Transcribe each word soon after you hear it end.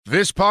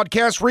This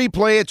podcast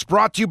replay, it's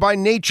brought to you by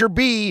Nature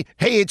Bee.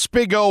 Hey, it's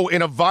Big O.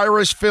 In a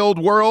virus-filled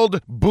world,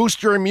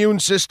 boost your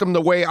immune system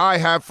the way I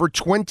have for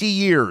 20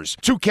 years.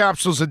 2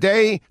 capsules a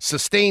day,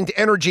 sustained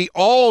energy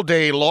all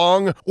day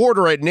long.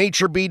 Order at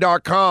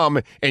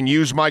naturebee.com and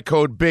use my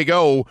code Big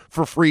O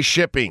for free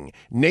shipping.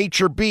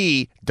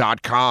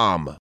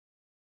 naturebee.com.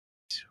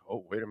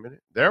 Oh, wait a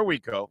minute. There we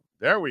go.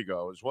 I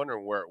was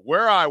wondering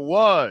where I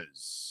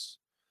was.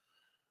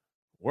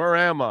 Where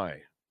am I?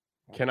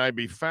 Can I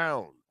be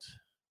found?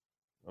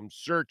 I'm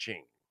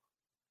searching.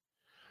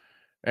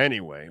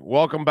 Anyway,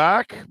 welcome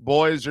back.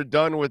 Boys are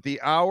done with the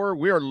hour.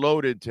 We are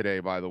loaded today,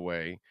 by the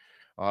way.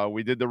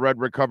 We did the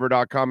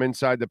redrecover.com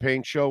Inside the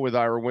Paint show with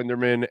Ira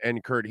Winderman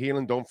and Kurt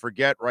Heelan. Don't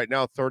forget, right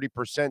now,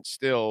 30%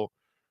 still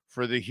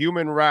for the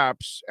human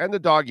wraps and the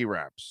doggy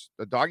wraps.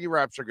 The doggy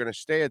wraps are going to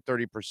stay at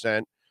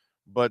 30%,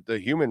 but the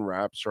human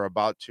wraps are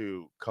about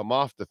to come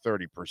off the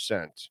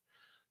 30%.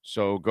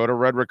 So go to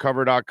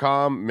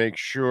redrecover.com. Make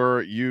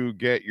sure you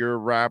get your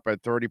wrap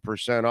at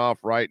 30% off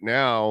right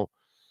now.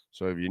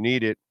 So if you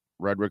need it,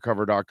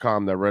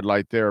 redrecover.com, that red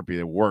light therapy,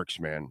 it works,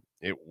 man.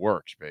 It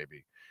works,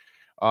 baby.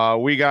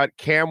 We got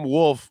Cam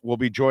Wolf will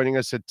be joining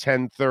us at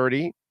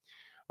 10:30.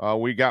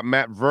 We got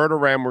Matt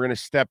Verderam. We're going to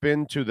step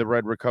into the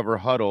Red Recover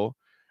huddle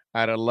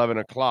at 11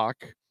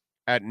 o'clock.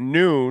 At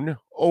noon,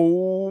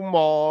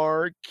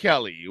 Omar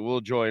Kelly will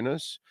join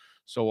us.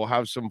 So we'll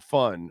have some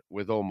fun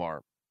with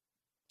Omar.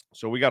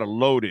 So we got a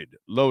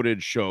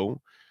loaded show.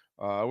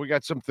 We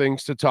got some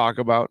things to talk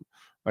about.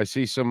 I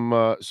see some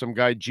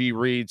guy G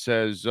Reed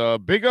says,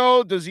 Big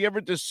O, does he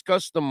ever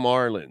discuss the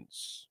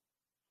Marlins?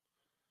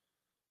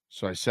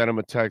 So I sent him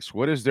a text.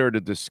 What is there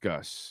to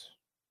discuss?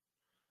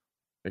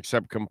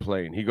 Except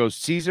complain. He goes,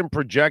 season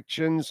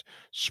projections,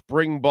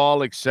 spring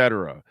ball,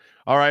 etc.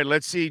 All right,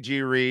 let's see,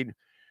 G Reed.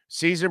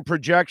 Season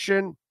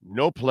projection,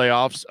 no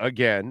playoffs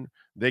again.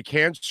 They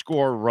can't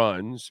score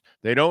runs.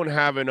 They don't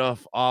have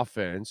enough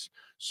offense.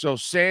 So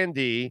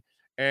Sandy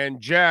and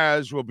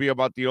Jazz will be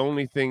about the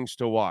only things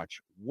to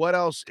watch. What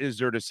else is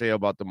there to say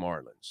about the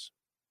Marlins?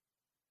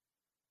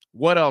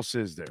 What else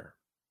is there?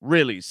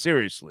 Really,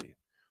 seriously.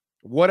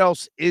 What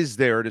else is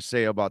there to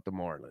say about the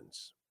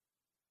Marlins?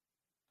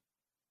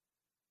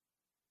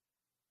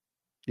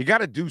 You got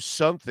to do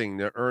something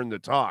to earn the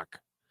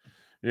talk.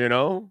 You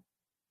know,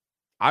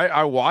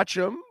 I watch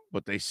them,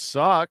 but they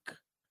suck.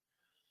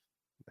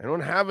 They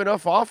don't have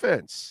enough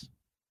offense.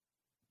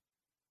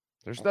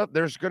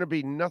 There's going to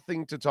be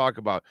nothing to talk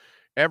about.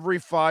 Every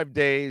 5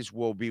 days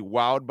we'll be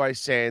wowed by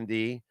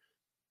Sandy.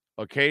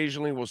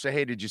 Occasionally we'll say,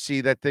 hey, did you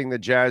see that thing that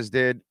Jazz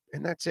did?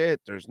 And that's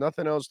it. There's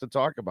nothing else to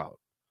talk about.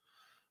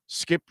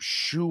 Skip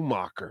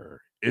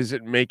Schumacher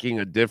isn't making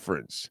a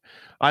difference.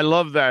 I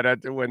love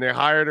that when they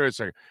hired her. It's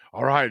like,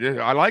 all right,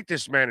 I like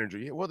this manager.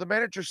 Yeah, well, the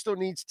manager still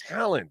needs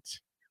talent.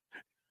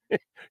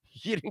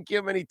 You didn't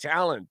give him any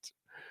talent.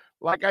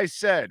 Like I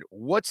said,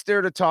 what's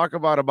there to talk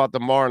about the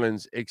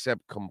Marlins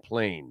except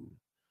complain?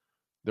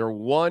 They're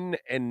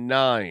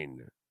 1-9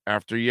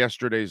 after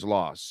yesterday's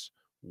loss.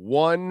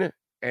 1-9.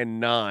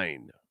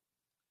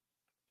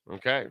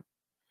 Okay.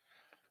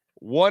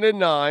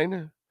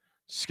 1-9.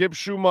 Skip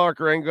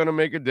Schumacher ain't going to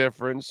make a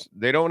difference.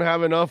 They don't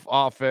have enough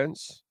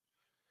offense.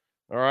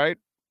 All right.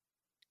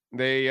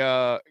 They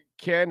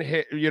can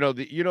hit,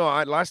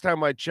 last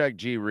time I checked,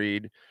 G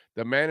Reed,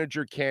 the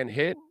manager can't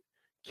hit,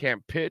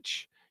 can't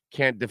pitch,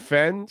 can't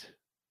defend.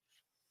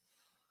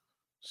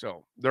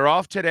 So they're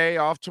off today,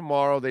 off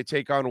tomorrow. They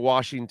take on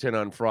Washington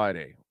on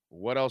Friday.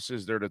 What else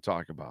is there to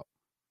talk about?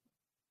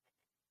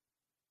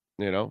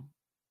 You know,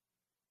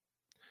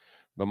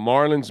 the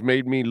Marlins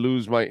made me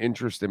lose my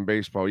interest in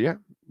baseball. Yeah,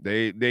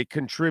 they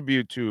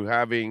contribute to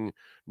having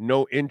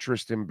no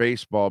interest in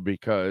baseball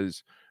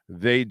because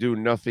they do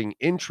nothing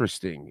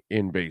interesting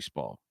in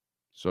baseball.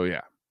 So,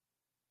 yeah.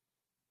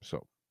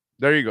 So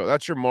there you go.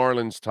 That's your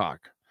Marlins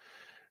talk.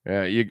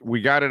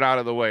 We got it out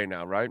of the way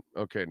now, right?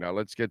 Okay, now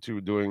let's get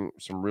to doing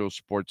some real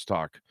sports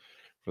talk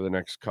for the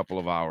next couple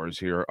of hours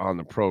here on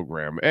the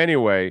program.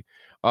 Anyway,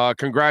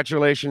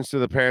 congratulations to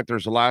the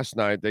Panthers last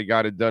night. They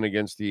got it done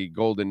against the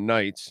Golden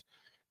Knights.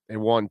 They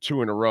won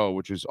 2 in a row,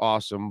 which is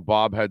awesome.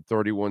 Bob had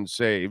 31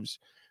 saves.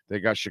 They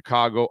got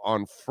Chicago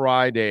on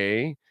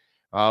Friday.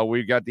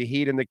 We got the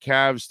Heat and the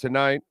Cavs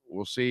tonight.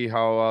 We'll see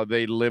how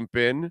they limp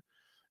in.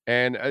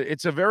 And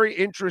it's a very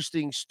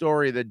interesting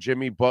story that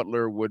Jimmy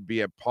Butler would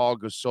be at Paul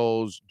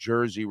Gasol's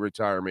jersey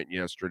retirement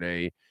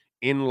yesterday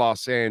in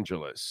Los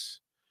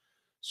Angeles.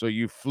 So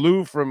you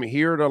flew from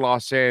here to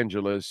Los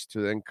Angeles to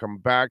then come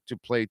back to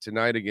play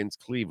tonight against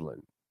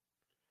Cleveland.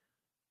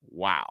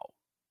 Wow.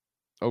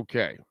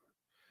 Okay.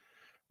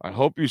 I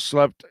hope you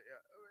slept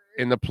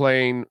in the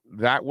plane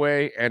that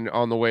way and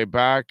on the way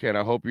back, and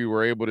I hope you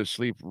were able to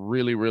sleep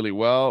really, really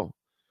well.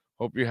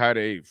 Hope you had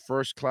a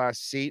first-class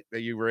seat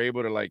that you were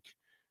able to,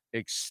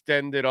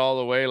 extend it all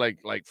the way, like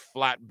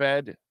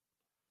flatbed,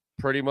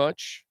 pretty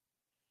much.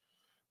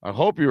 I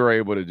hope you were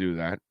able to do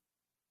that.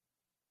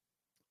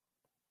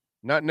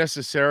 Not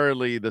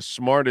necessarily the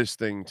smartest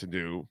thing to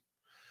do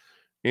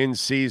in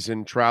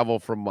season, travel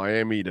from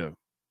Miami to,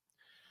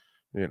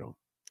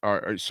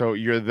 So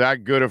you're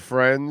that good of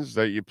friends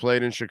that you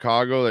played in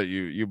Chicago, that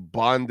you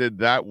bonded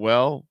that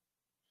well?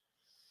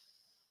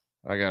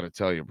 I got to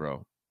tell you,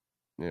 bro,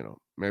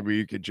 maybe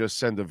you could just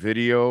send a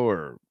video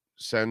or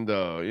send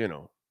a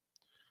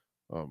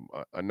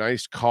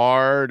nice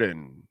card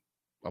and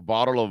a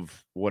bottle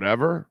of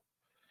whatever.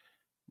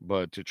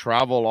 But to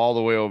travel all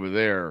the way over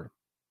there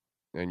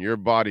and your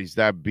body's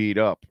that beat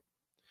up,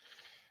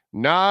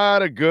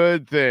 not a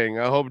good thing.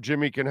 I hope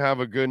Jimmy can have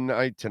a good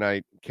night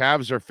tonight.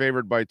 Cavs are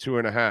favored by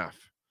 2.5.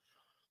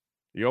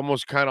 You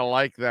almost kind of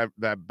like that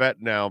bet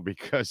now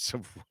because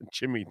of what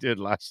Jimmy did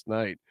last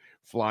night,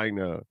 flying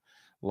to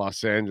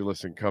Los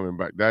Angeles and coming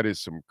back. That is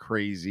some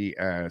crazy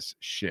ass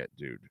shit,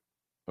 dude.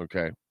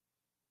 Okay.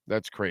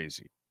 That's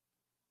crazy.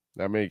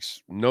 That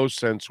makes no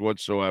sense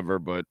whatsoever,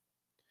 but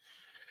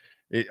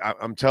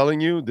I'm telling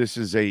you, this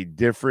is a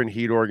different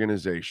Heat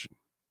organization.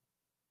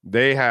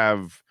 They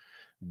have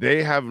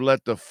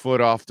let the foot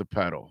off the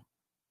pedal.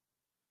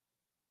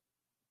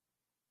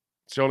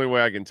 It's the only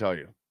way I can tell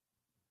you.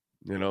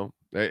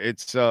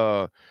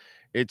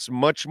 It's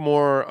much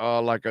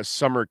more like a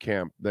summer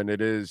camp than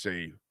it is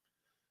a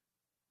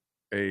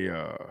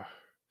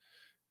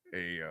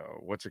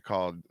what's it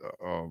called,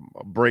 a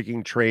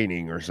breaking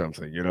training or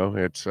something.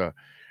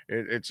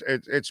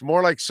 It's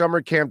more like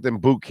summer camp than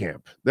boot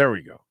camp. There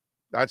we go.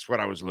 That's what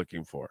I was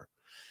looking for.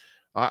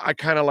 I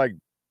kind of like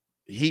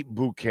Heat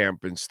boot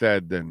camp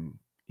instead than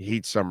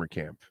Heat summer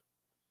camp.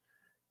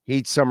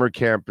 Heat summer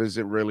camp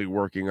isn't really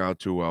working out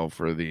too well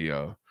for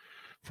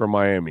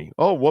Miami.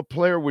 Oh, what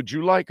player would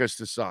you like us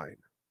to sign?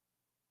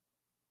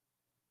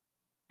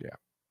 Yeah.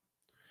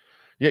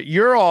 Yeah,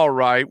 you're all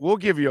right. We'll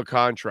give you a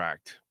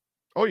contract.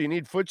 Oh, you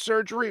need foot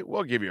surgery?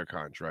 We'll give you a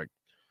contract.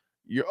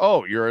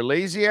 You're a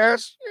lazy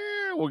ass?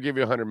 Yeah, we'll give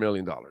you $100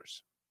 million.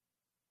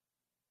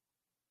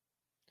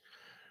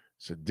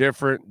 It's a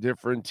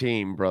different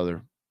team,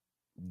 brother.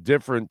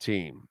 Different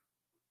team.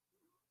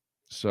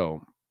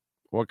 So,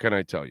 what can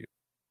I tell you?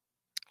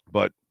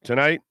 But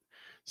tonight,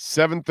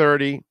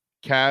 7:30,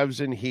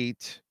 Cavs and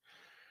Heat.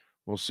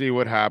 We'll see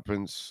what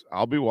happens.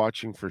 I'll be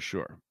watching for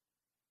sure.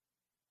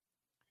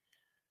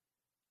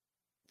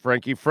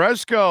 Frankie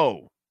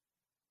Fresco.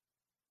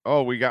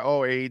 Oh, we got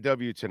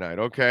AEW tonight.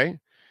 Okay.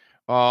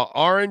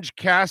 Orange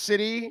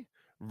Cassidy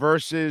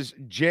versus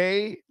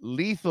Jay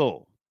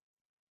Lethal.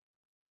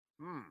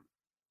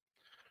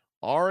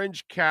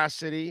 Orange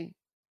Cassidy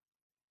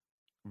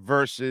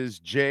versus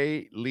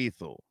Jay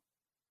Lethal.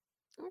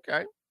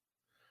 Okay.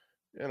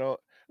 Let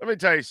me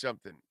tell you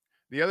something.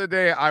 The other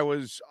day I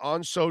was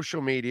on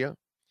social media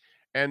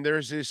and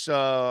there's this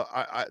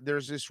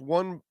there's this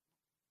one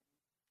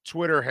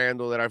Twitter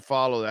handle that I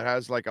follow that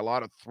has like a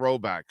lot of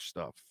throwback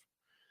stuff.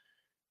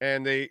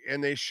 And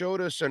they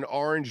showed us an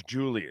Orange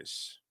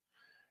Julius.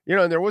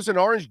 And there was an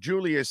Orange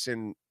Julius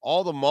in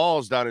all the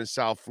malls down in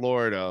South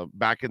Florida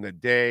back in the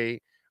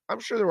day. I'm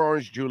sure there were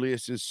Orange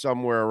Juliuses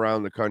somewhere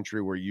around the country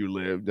where you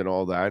lived and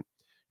all that.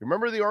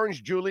 Remember the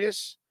Orange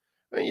Julius?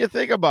 I mean, you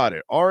think about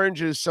it.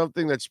 Orange is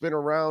something that's been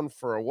around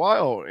for a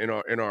while in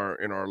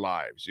our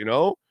lives.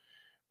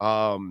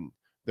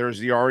 There's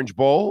the Orange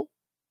Bowl,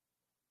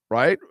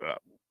 right?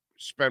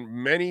 Spent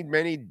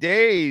many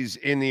days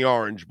in the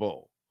Orange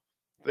Bowl.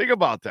 Think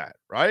about that,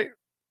 right?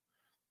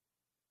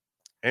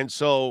 And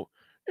so,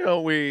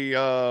 we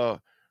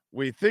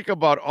think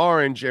about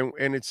Orange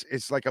and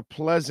it's like a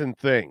pleasant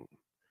thing.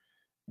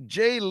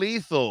 Jay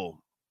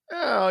Lethal,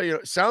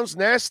 sounds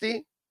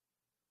nasty,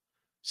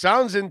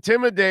 sounds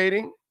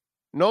intimidating,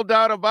 no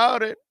doubt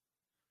about it.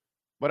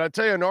 But I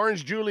tell you, an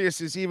Orange Julius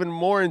is even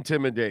more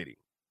intimidating.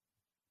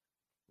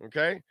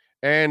 Okay.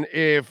 And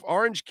if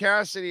Orange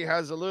Cassidy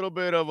has a little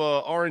bit of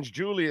a Orange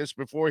Julius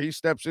before he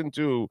steps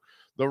into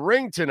the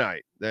ring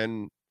tonight,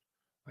 then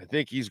I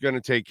think he's going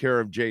to take care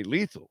of Jay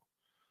Lethal,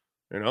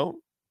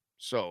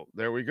 So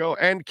there we go.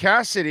 And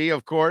Cassidy,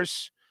 of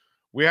course,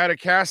 we had a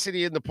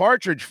Cassidy in the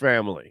Partridge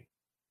Family.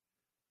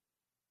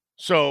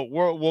 So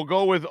we'll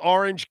go with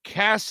Orange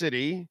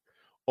Cassidy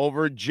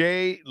over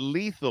Jay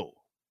Lethal.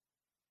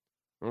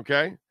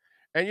 Okay.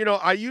 And,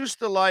 I used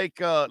to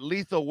like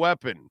Lethal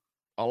Weapon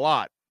a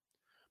lot.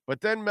 But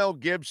then Mel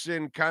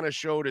Gibson kind of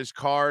showed his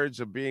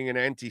cards of being an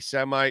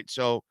anti-Semite.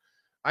 So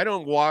I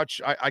don't watch.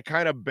 I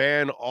kind of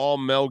ban all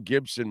Mel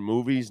Gibson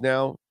movies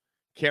now.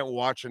 Can't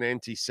watch an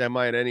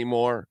anti-Semite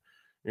anymore.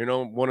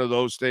 One of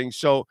those things.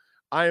 So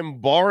I am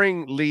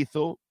barring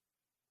Lethal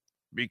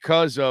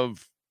because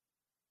of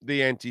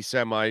the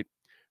anti-Semite.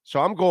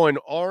 So I'm going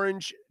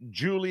Orange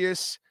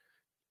Julius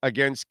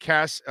against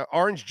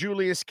Orange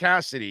Julius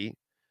Cassidy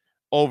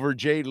over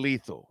Jay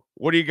Lethal.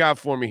 What do you got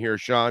for me here,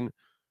 Sean?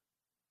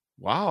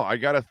 Wow, I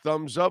got a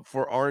thumbs up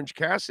for Orange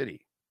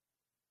Cassidy.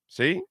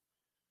 See?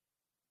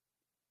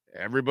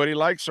 Everybody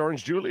likes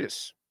Orange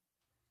Julius.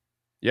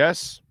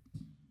 Yes?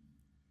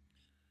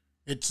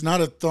 It's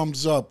not a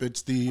thumbs up.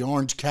 It's the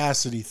Orange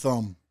Cassidy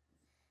thumb.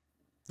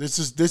 This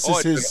is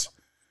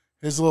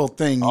his little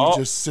thing. He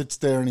just sits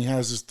there and he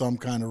has his thumb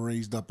kind of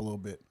raised up a little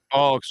bit.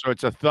 Oh, so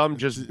it's a thumb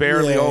just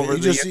barely over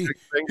the finger?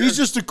 He's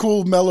just a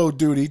cool, mellow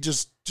dude. He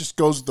just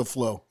goes with the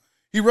flow.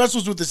 He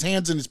wrestles with his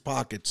hands in his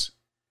pockets.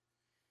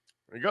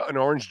 There you go. An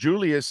Orange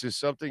Julius is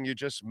something you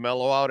just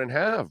mellow out and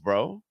have,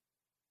 bro.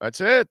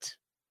 That's it.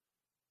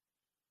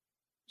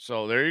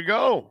 So there you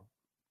go.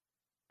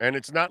 And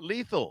it's not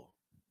lethal,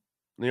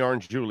 the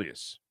Orange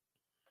Julius.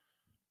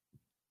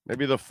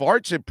 Maybe the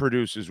farts it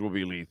produces will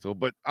be lethal,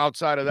 but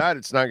outside of that,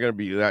 it's not going to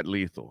be that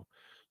lethal.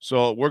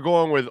 So we're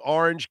going with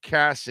Orange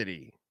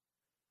Cassidy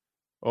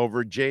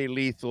over Jay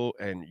Lethal,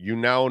 and you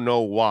now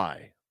know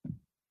why.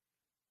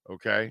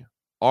 Okay?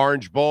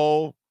 Orange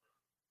Bowl,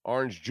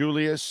 Orange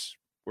Julius,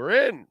 we're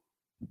in.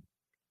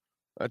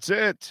 That's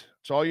it.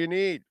 That's all you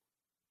need.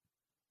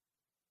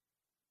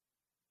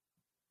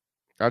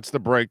 That's the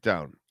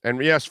breakdown.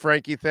 And yes,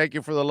 Frankie, thank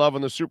you for the love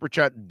on the Super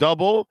Chat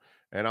double,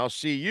 and I'll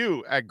see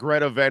you at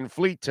Greta Van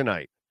Fleet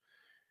tonight.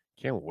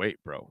 Can't wait,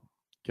 bro.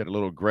 Get a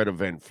little Greta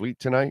Van Fleet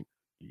tonight.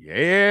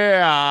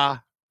 Yeah.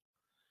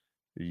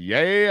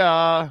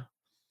 Yeah.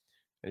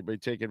 Anybody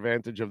take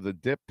advantage of the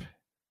dip?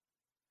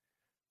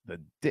 The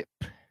dip.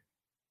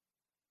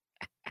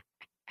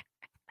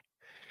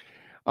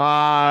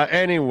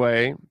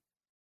 Anyway.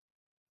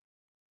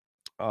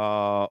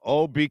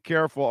 Oh, be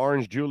careful.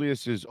 Orange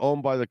Julius is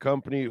owned by the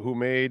company who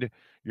made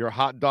your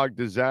hot dog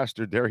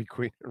disaster, Dairy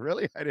Queen.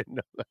 Really? I didn't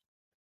know that.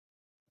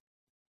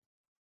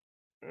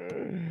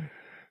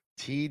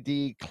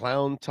 TD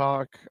Clown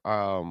Talk.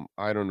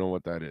 I don't know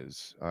what that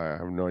is. I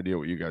have no idea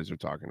what you guys are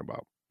talking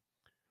about.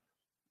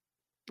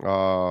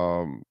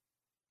 Let's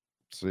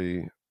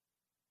see.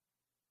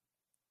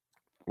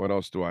 What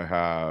else do I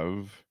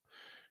have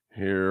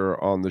here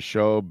on the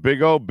show?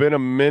 Big O, been a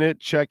minute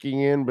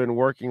checking in, been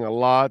working a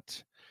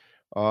lot.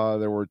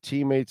 There were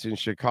teammates in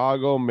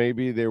Chicago.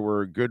 Maybe they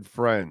were good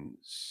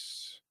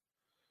friends.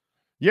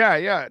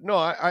 Yeah. No,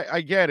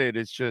 I get it.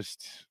 It's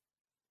just,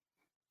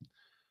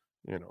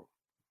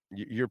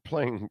 you're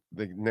playing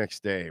the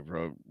next day,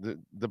 bro.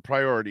 The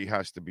priority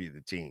has to be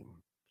the team.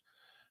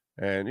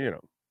 And,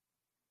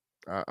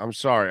 I'm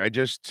sorry.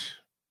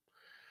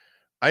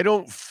 I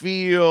don't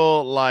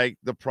feel like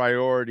the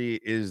priority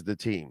is the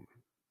team.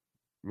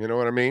 You know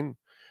what I mean?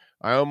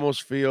 I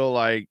almost feel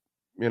like,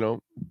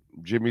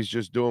 Jimmy's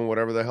just doing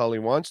whatever the hell he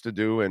wants to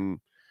do. And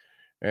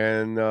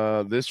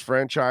this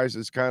franchise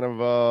is kind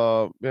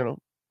of,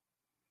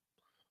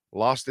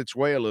 lost its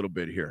way a little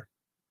bit here.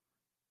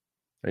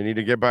 They need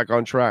to get back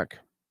on track.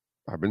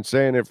 I've been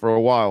saying it for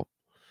a while.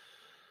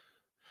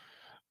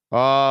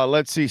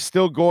 Let's see.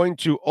 Still going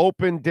to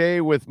open day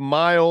with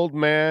my old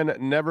man.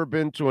 Never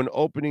been to an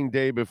opening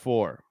day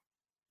before.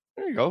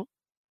 There you go.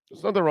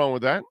 There's nothing wrong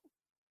with that.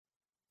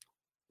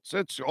 So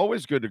it's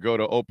always good to go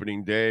to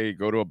opening day,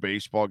 go to a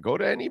baseball, go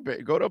to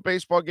a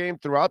baseball game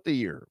throughout the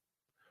year.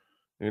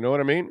 You know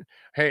what I mean?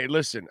 Hey,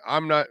 listen,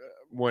 I'm not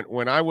when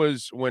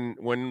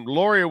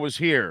Loria was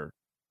here,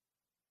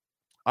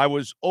 I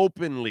was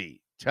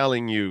openly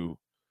telling you,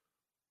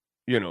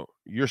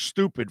 you're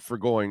stupid for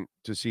going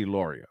to see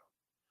Loria.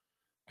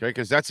 Okay,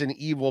 because that's an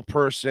evil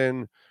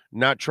person,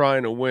 not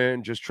trying to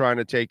win, just trying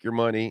to take your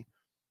money.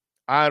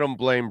 I don't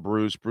blame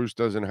Bruce. Bruce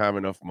doesn't have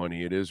enough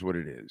money. It is what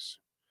it is.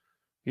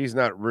 He's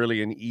not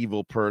really an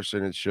evil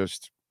person. It's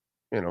just,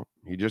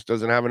 he just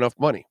doesn't have enough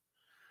money.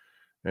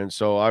 And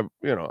so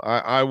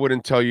I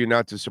wouldn't tell you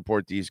not to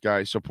support these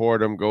guys.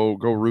 Support them. Go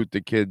root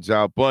the kids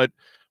out. But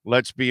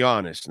let's be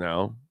honest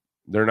now.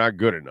 They're not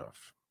good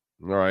enough.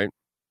 All right.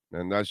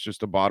 And that's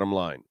just the bottom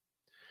line.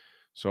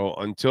 So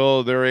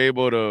until they're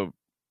able to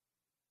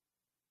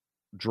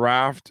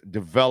draft,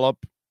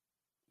 develop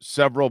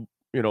several,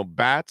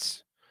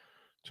 bats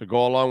to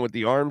go along with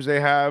the arms they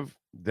have,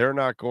 they're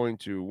not going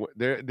to.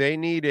 They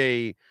need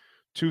a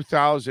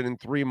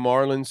 2003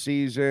 Marlins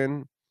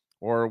season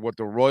or what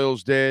the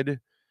Royals did,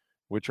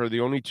 which are the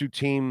only two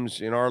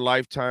teams in our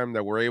lifetime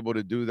that were able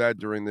to do that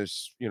during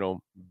this,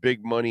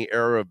 big money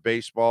era of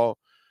baseball,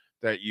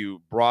 that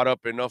you brought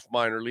up enough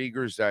minor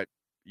leaguers that,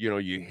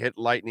 you hit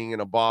lightning in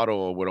a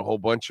bottle with a whole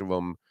bunch of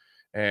them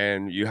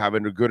and you have a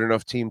good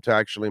enough team to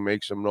actually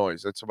make some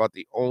noise. That's about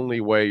the only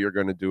way you're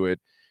going to do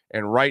it.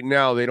 And right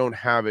now they don't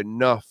have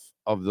enough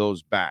of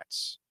those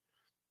bats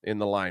in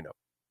the lineup.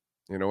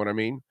 You know what I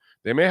mean?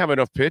 They may have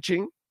enough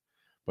pitching,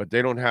 but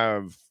they don't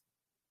have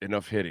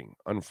enough hitting,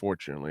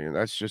 unfortunately. And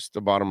that's just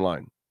the bottom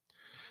line.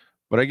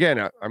 But again,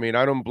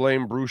 I don't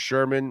blame Bruce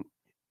Sherman.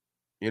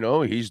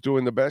 He's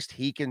doing the best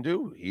he can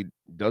do. He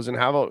doesn't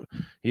have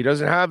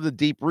the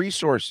deep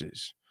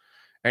resources.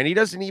 And he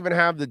doesn't even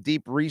have the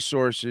deep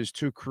resources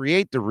to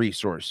create the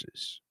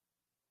resources.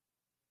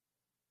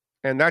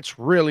 And that's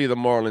really the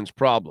Marlins'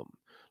 problem.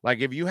 Like,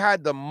 if you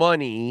had the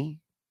money,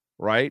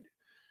 right?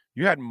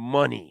 You had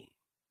money.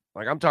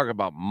 Like, I'm talking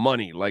about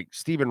money, like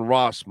Stephen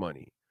Ross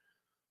money,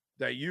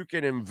 that you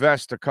can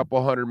invest a couple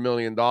 $100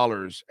 million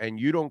and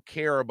you don't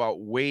care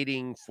about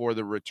waiting for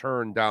the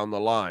return down the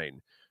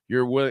line.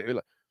 You're willing,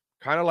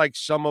 kind of like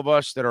some of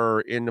us that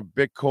are into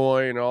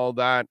Bitcoin and all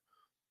that.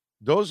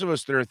 Those of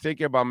us that are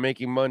thinking about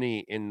making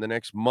money in the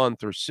next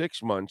month or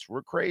 6 months,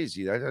 we're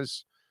crazy. You're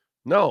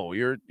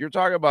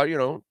talking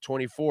about,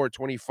 24,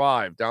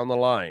 25 down the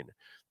line.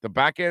 The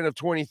back end of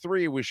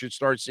 23, we should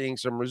start seeing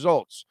some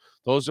results.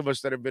 Those of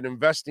us that have been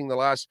investing the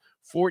last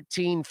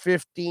 14,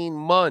 15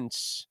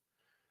 months,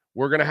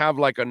 we're going to have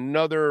like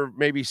another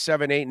maybe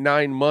 7, 8,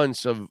 9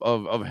 months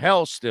of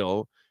hell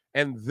still.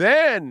 And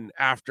then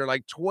after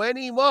like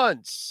 20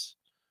 months,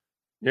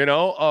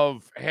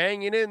 of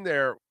hanging in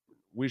there,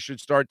 we should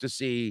start to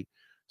see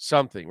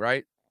something,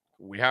 right?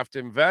 We have to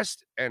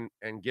invest and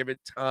give it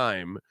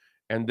time,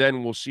 and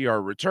then we'll see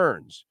our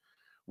returns.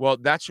 Well,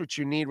 that's what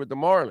you need with the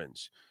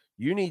Marlins.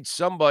 You need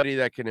somebody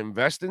that can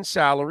invest in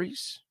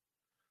salaries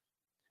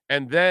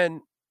and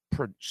then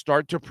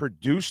start to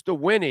produce the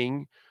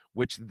winning,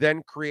 which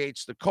then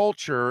creates the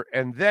culture,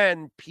 and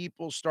then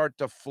people start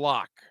to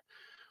flock.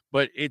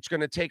 But it's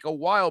going to take a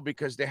while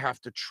because they have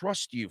to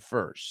trust you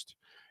first.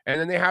 And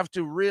then they have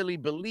to really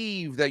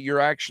believe that you're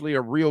actually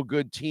a real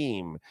good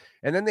team.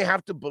 And then they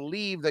have to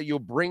believe that you're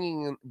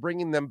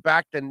bringing them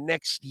back the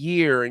next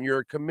year and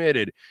you're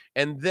committed.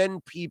 And then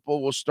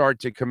people will start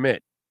to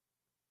commit.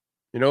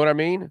 You know what I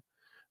mean?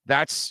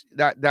 That's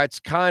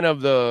kind of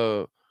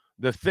the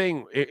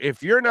thing.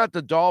 If you're not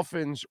the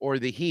Dolphins or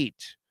the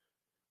Heat,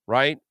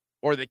 right,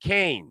 or the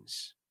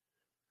Canes,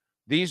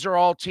 these are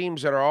all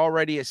teams that are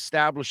already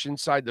established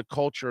inside the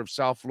culture of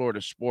South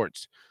Florida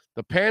sports.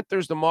 The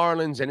Panthers, the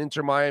Marlins, and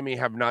Inter Miami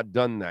have not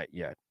done that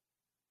yet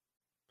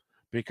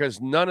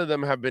because none of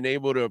them have been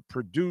able to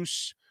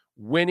produce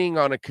winning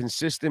on a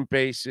consistent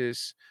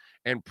basis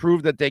and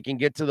prove that they can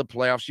get to the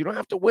playoffs. You don't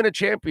have to win a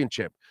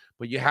championship,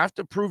 but you have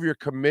to prove you're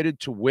committed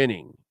to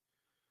winning.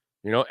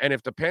 And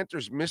if the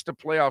Panthers miss the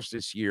playoffs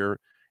this year,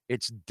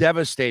 it's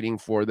devastating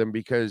for them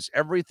because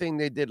everything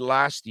they did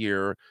last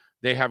year,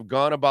 they have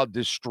gone about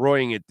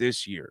destroying it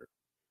this year.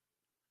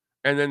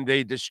 And then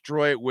they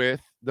destroy it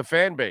with the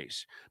fan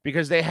base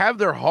because they have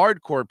their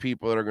hardcore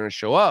people that are going to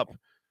show up,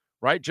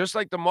 right? Just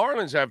like the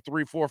Marlins have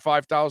 3, 4,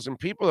 5,000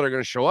 people that are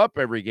going to show up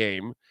every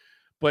game.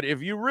 But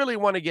if you really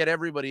want to get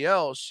everybody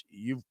else,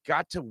 you've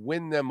got to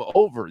win them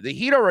over. The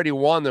Heat already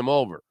won them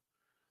over.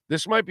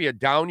 This might be a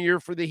down year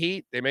for the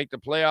Heat. They make the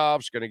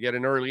playoffs, going to get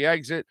an early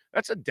exit.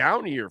 That's a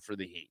down year for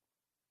the Heat.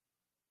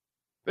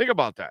 Think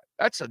about that.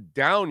 That's a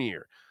down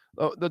year.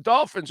 The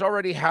Dolphins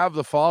already have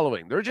the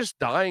following. They're just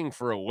dying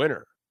for a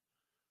winner.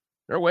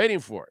 They're waiting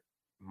for it.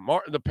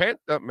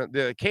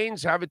 The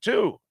Canes have it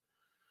too.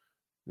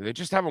 They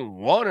just haven't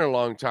won in a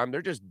long time.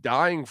 They're just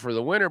dying for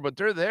the winner, but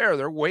they're there.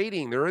 They're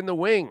waiting. They're in the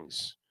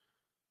wings.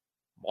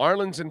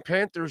 Marlins and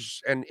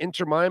Panthers and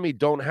Inter Miami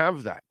don't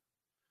have that.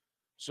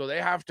 So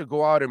they have to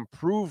go out and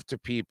prove to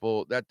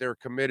people that they're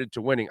committed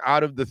to winning.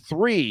 Out of the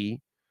three,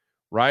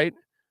 right,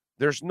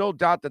 there's no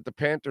doubt that the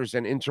Panthers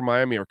and Inter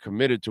Miami are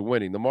committed to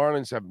winning. The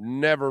Marlins have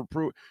never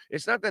proved.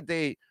 It's not that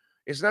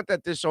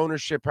this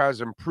ownership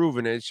hasn't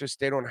proven it. It's just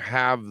they don't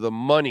have the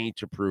money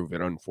to prove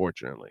it,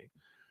 unfortunately.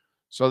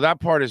 So that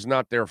part is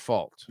not their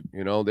fault.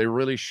 They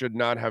really should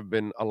not have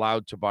been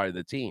allowed to buy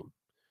the team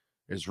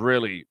is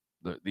really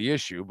the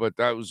issue. But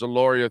that was a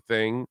Loria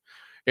thing.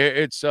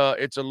 It's a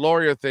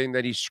Loria thing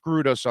that he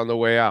screwed us on the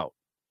way out.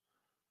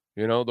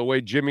 The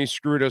way Jimmy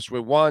screwed us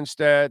with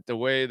Wannstedt, the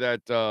way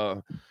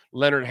that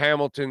Leonard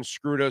Hamilton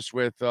screwed us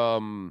with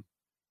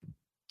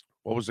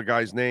what was the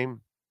guy's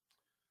name?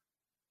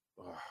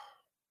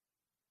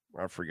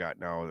 I forgot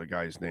now the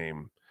guy's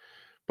name.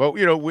 But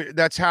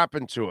that's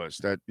happened to us.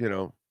 That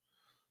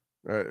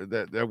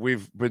that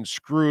we've been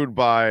screwed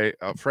by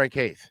Frank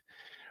Haith.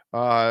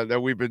 That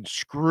we've been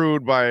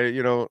screwed by,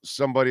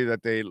 somebody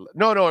that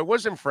no, it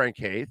wasn't Frank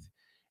Haith.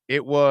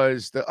 It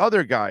was the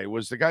other guy. It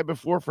was the guy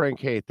before Frank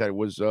Haith that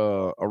was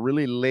a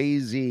really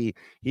lazy.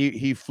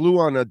 He flew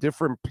on a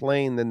different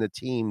plane than the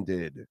team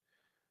did.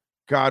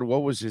 God,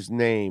 what was his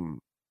name?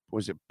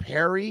 Was it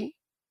Perry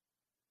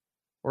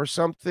or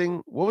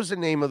something? What was the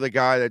name of the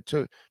guy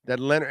that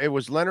Leonard? It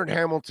was Leonard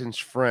Hamilton's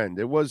friend.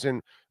 It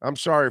wasn't. I'm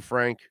sorry,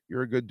 Frank.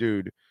 You're a good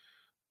dude.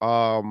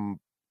 God,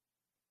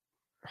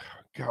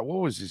 what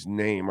was his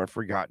name? I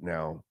forgot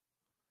now.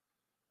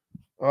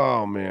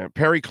 Oh, man.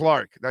 Perry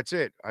Clark. That's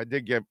it. I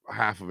did get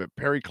half of it.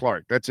 Perry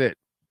Clark. That's it.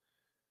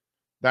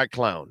 That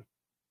clown.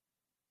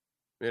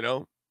 I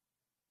don't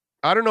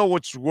know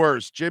what's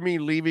worse. Jimmy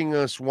leaving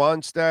us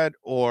Wannstedt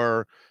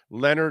or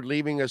Leonard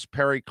leaving us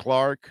Perry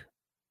Clark.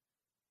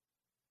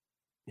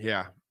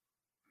 Yeah.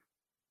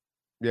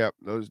 Yeah,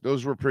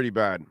 those were pretty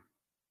bad.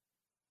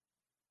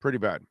 Pretty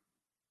bad.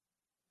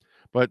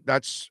 But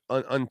that's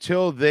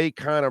until they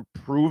kind of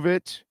prove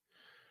it,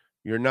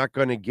 you're not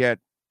going to get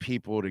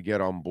people to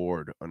get on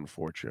board,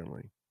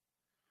 unfortunately.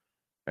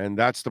 And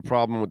that's the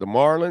problem with the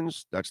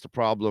Marlins. That's the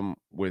problem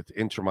with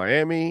Inter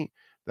Miami.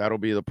 That'll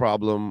be the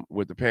problem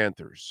with the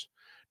Panthers.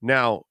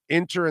 Now,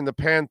 Inter and the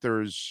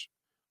Panthers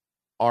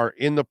are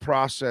in the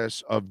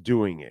process of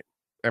doing it.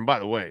 And by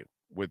the way,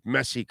 with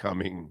Messi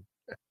coming,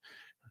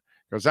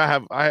 because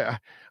I'm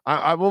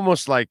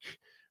almost like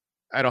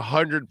at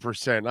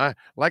 100%.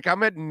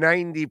 I'm at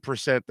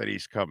 90% that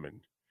he's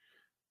coming.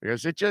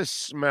 Because it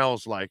just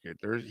smells like it.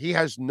 He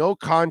has no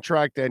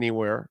contract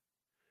anywhere,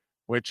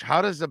 which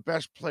how does the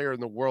best player in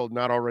the world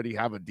not already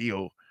have a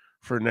deal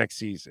for next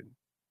season?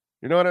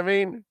 You know what I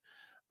mean?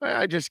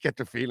 I just get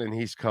the feeling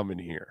he's coming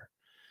here.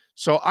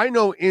 So I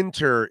know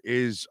Inter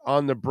is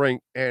on the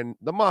brink, and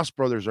the Moss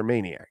brothers are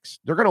maniacs.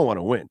 They're going to want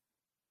to win.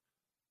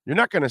 You're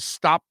not going to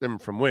stop them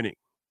from winning.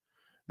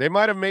 They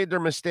might have made their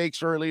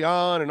mistakes early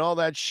on and all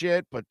that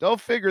shit, but they'll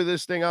figure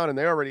this thing out, and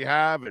they already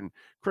have. And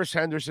Chris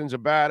Henderson's a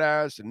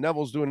badass, and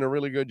Neville's doing a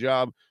really good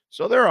job.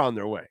 So they're on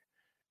their way.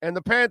 And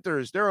the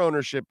Panthers, their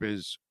ownership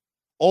is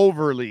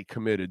overly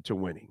committed to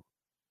winning.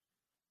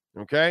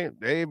 Okay?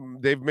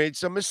 They've made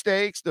some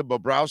mistakes. The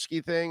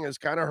Bobrovsky thing has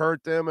kind of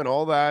hurt them and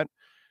all that.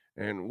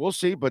 And we'll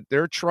see, but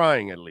they're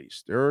trying at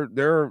least.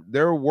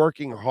 They're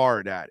working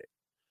hard at it.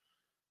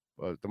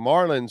 But the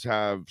Marlins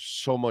have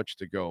so much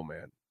to go,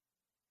 man.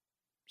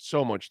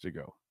 So much to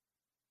go.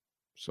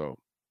 So,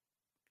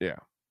 yeah.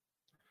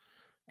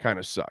 Kind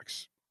of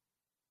sucks.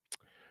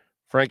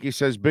 Frankie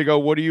says, Big O,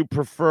 what do you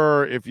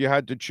prefer if you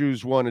had to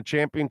choose one? A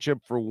championship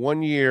for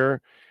 1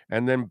 year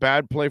and then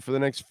bad play for the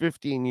next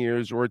 15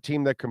 years, or a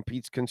team that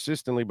competes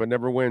consistently but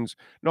never wins?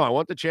 No, I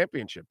want the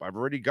championship.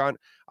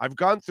 I've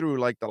gone through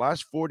like the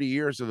last 40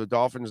 years of the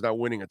Dolphins not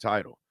winning a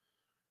title.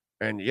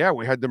 And yeah,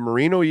 we had the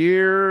Marino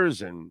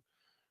years, and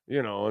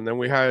and then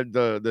we had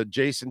the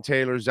Jason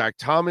Taylor, Zach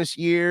Thomas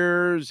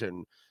years,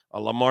 and a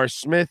Lamar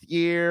Smith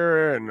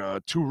year,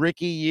 and 2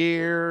 Ricky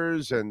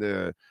years, and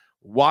the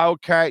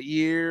Wildcat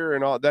year,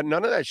 and all that.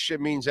 None of that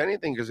shit means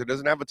anything because it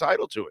doesn't have a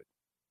title to it.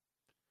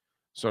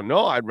 So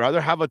no, I'd rather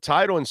have a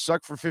title and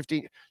suck for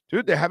 50.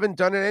 Dude, they haven't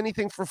done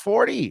anything for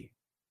 40.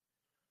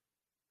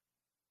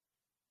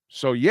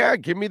 So yeah,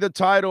 give me the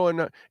title.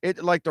 And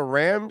it, like the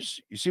Rams.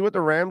 You see what the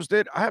Rams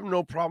did? I have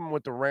no problem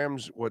with the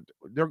Rams. What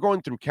they're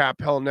going through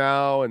cap hell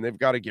now, and they've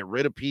got to get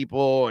rid of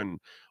people and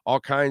all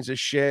kinds of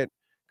shit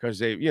because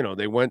they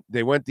went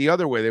the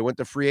other way. They went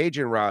the free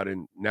agent route,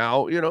 and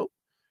now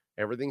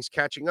everything's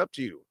catching up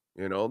to you.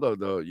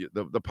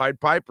 The Pied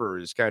Piper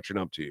is catching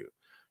up to you.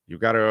 You've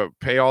got to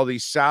pay all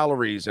these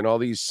salaries and all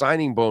these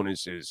signing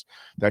bonuses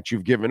that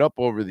you've given up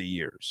over the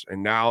years.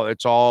 And now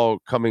it's all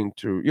coming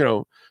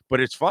to, but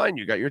it's fine.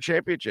 You got your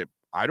championship.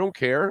 I don't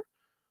care.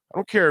 I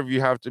don't care if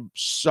you have to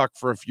suck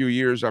for a few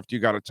years after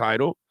you got a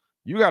title.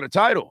 You got a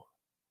title.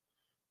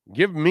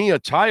 Give me a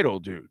title,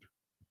 dude.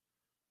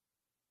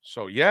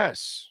 So,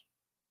 yes.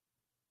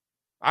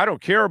 I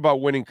don't care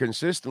about winning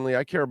consistently.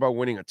 I care about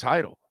winning a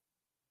title.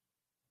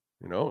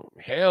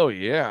 Hell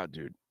yeah,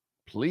 dude.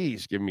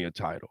 Please give me a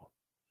title.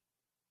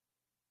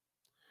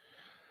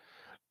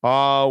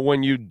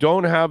 When you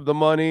don't have the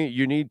money,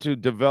 you need to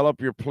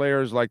develop your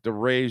players like the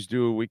Rays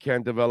do. We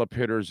can't develop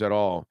hitters at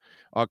all.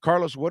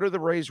 Carlos, what do the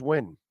Rays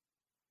win?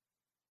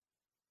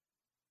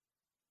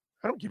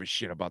 I don't give a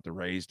shit about the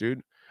Rays,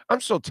 dude.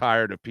 I'm so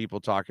tired of people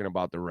talking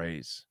about the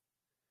Rays.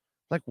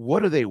 Like,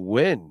 what do they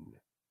win?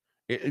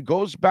 It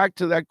goes back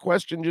to that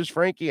question just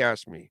Frankie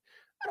asked me.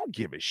 I don't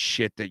give a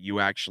shit that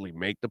you actually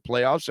make the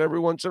playoffs every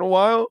once in a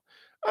while.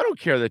 I don't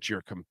care that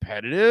you're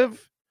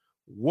competitive.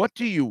 What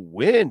do you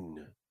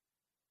win?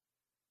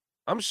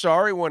 I'm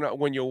sorry,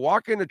 when you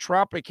walk into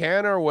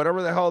Tropicana or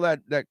whatever the hell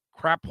that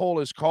crap hole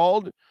is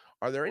called,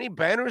 are there any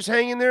banners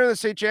hanging there that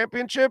say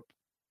championship?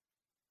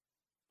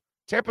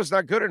 Tampa's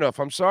not good enough.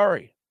 I'm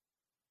sorry.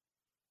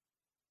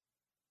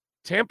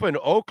 Tampa and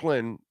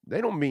Oakland,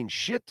 they don't mean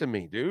shit to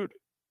me, dude.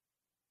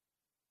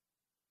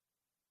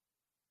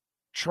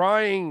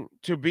 Trying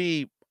to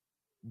be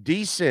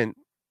decent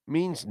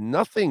means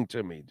nothing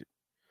to me.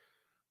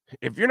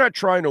 If you're not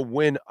trying to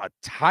win a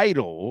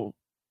title,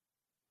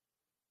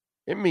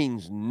 it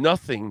means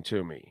nothing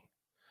to me.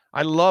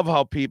 I love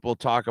how people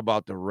talk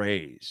about the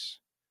Rays.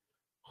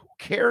 Who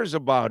cares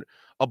about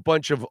a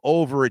bunch of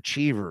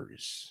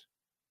overachievers?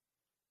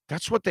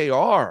 That's what they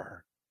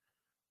are.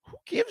 Who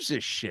gives a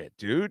shit,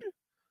 dude,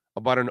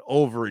 about an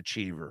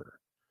overachiever?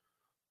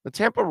 The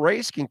Tampa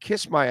Rays can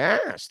kiss my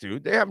ass,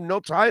 dude. They have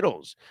no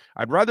titles.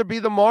 I'd rather be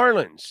the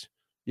Marlins.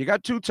 You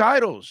got 2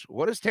 titles.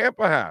 What does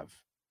Tampa have?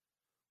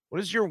 What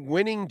does your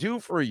winning do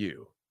for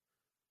you?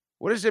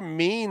 What does it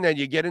mean that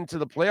you get into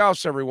the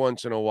playoffs every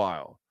once in a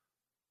while?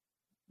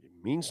 It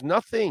means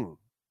nothing.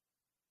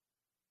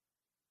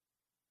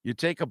 You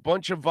take a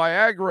bunch of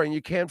Viagra and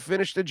you can't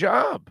finish the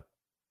job.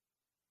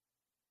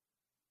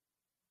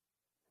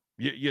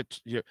 You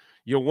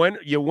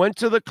went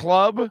to the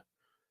club.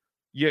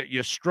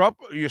 You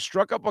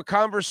struck up a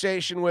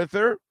conversation with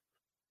her.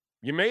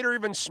 You made her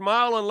even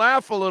smile and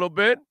laugh a little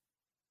bit.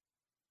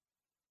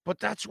 But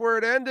that's where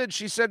it ended.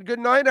 She said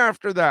goodnight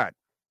after that.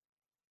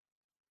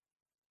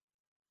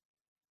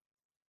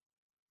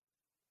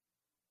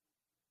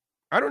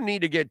 I don't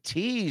need to get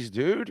teased,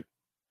 dude.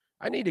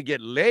 I need to get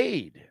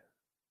laid.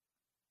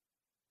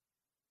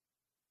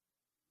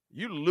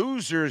 You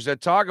losers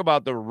that talk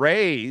about the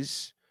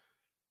Rays,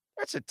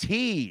 that's a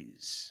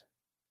tease.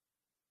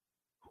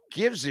 Who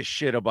gives a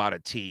shit about a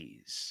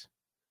tease?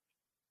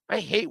 I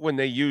hate when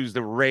they use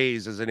the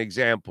Rays as an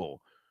example.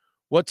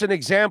 What's an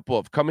example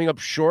of coming up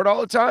short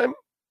all the time?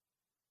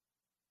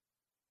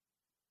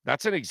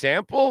 That's an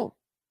example?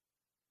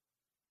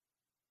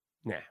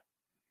 Nah.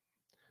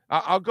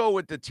 I'll go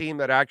with the team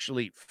that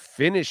actually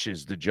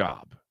finishes the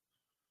job.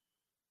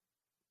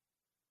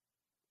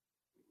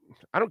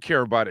 I don't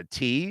care about a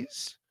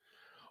tease.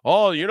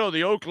 Oh,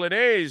 the Oakland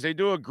A's, they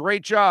do a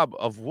great job.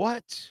 Of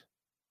what?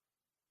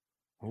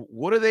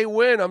 What do they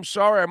win? I'm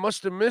sorry, I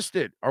must have missed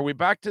it. Are we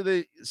back to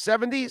the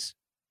 70s?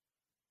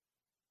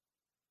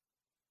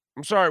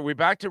 I'm sorry, are we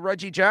back to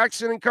Reggie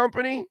Jackson and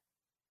company?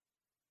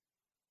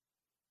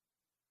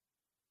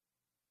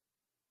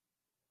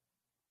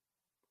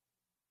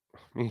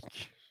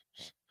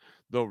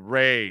 The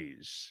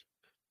Rays.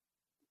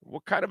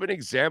 What kind of an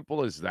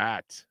example is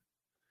that?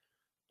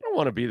 I don't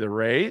want to be the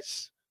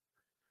Rays.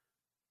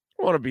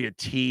 I don't want to be a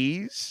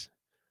tease.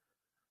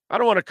 I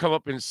don't want to come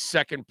up in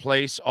second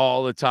place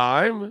all the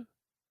time.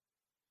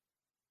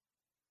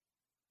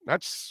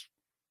 That's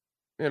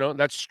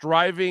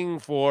striving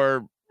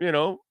for,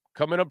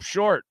 coming up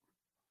short.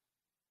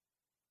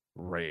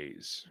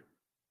 Rays.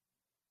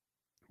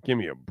 Give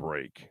me a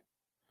break.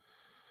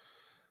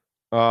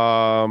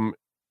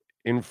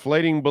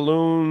 Inflating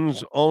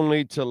balloons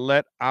only to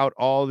let out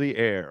all the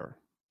air.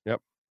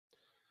 Yep.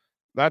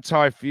 That's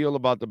how I feel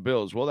about the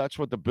Bills. Well, that's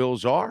what the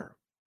Bills are.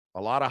 A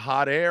lot of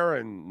hot air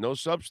and no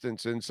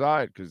substance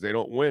inside because they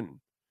don't win.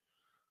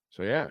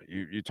 So yeah,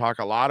 you talk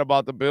a lot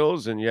about the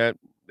Bills, and yet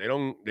they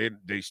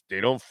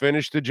don't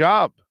finish the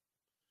job.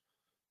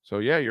 So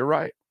yeah, you're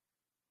right.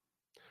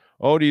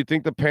 Oh, do you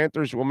think the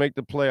Panthers will make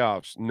the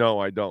playoffs? No,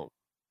 I don't.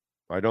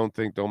 I don't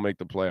think they'll make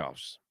the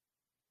playoffs.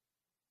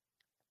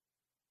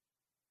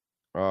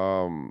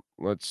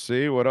 Let's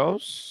see what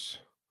else.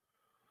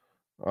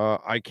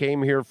 I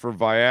came here for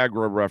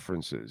Viagra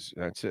references.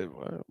 That's it.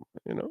 Well,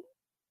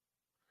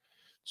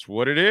 it's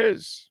what it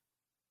is.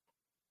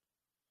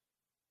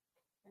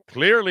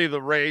 Clearly,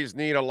 the Rays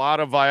need a lot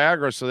of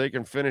Viagra so they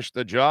can finish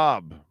the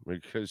job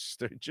because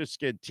they just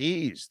get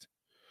teased.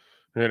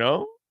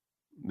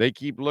 They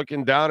keep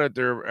looking down at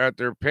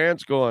their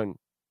pants, going,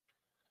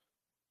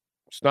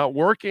 "It's not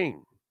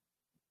working.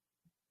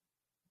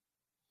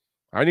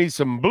 I need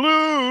some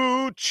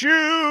Blue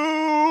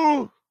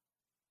Chew."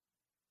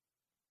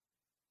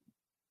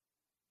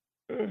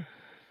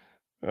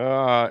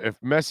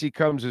 If Messi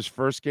comes, his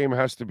first game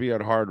has to be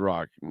at Hard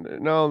Rock.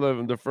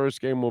 No, the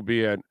first game will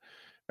be at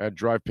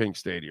Drive Pink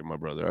Stadium, my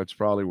brother. That's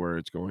probably where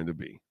it's going to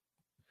be.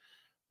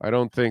 I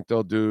don't think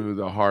they'll do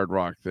the Hard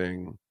Rock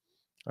thing.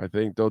 I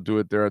think they'll do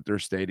it there at their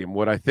stadium.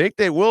 What I think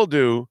they will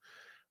do,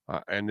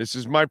 and this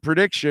is my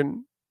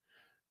prediction,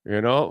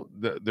 they're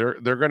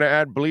going to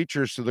add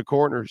bleachers to the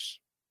corners.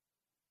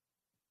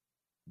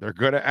 They're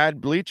going to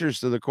add bleachers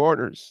to the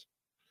corners.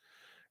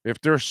 If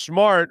they're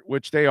smart,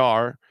 which they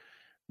are,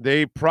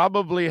 they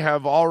probably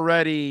have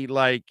already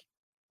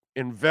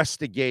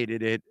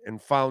investigated it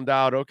and found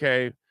out,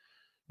 okay,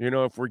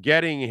 if we're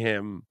getting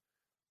him,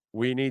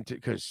 we need to,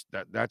 because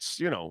that's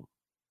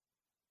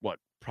what,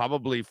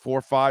 probably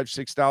 4, 5,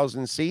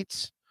 6,000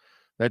 seats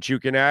that you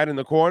can add in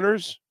the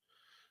corners,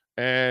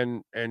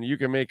 and you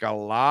can make a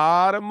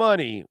lot of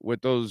money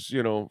with those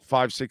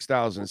 5,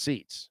 6,000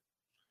 seats.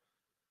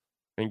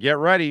 And get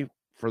ready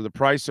for the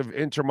price of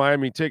Inter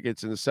Miami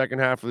tickets in the second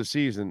half of the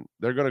season.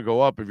 They're going to go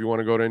up if you want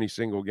to go to any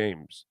single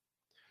games.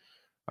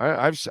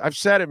 I've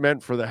said it, man,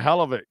 for the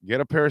hell of it.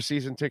 Get a pair of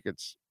season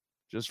tickets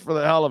just for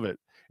the hell of it.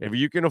 If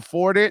you can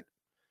afford it,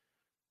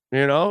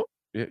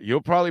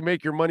 you'll probably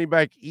make your money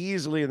back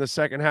easily in the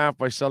second half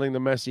by selling the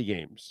Messi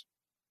games.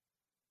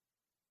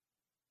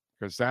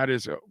 Because that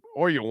is,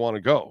 or you want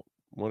to go.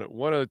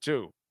 One of the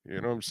two.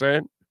 You know what I'm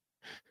saying?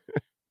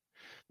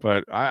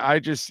 But I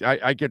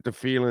get the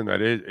feeling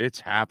that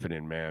it's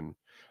happening, man.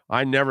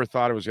 I never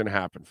thought it was going to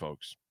happen,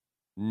 folks.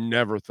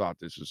 Never thought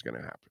this was going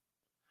to happen.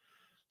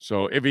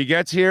 So if he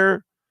gets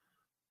here,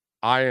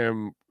 I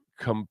am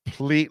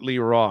completely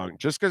wrong.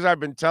 Just because I've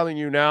been telling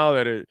you now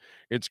that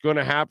it's going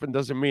to happen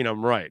doesn't mean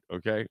I'm right,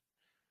 okay?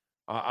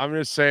 I'm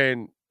just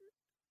saying,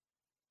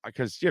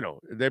 because,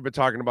 they've been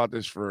talking about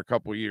this for a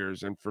couple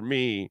years, and for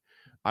me,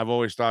 I've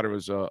always thought it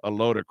was a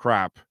load of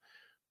crap.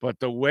 But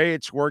the way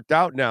it's worked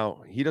out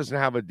now, he doesn't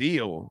have a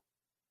deal.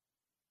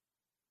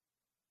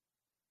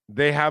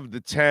 They have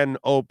the 10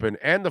 open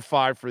and the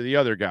 5 for the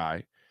other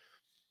guy.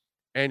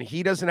 And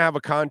he doesn't have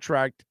a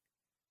contract,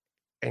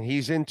 and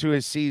he's into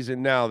his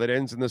season now that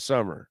ends in the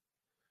summer.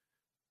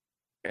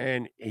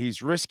 And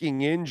he's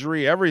risking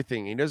injury,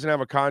 everything. He doesn't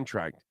have a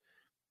contract.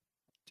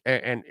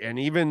 And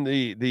even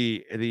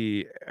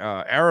the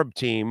Arab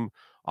team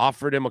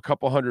offered him a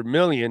couple $100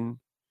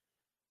 million,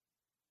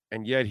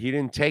 and yet he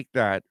didn't take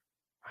that.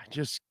 I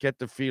just get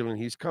the feeling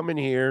he's coming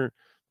here.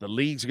 The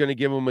league's going to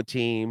give him a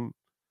team.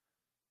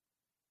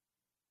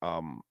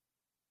 By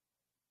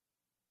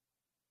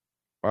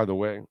the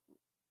way,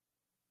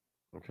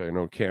 okay,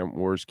 no, Cam,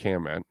 where's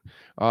Cam at?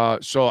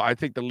 So I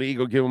think the league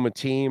will give him a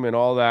team and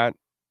all that,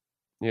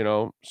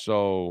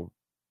 so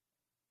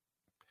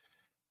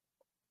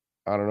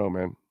I don't know,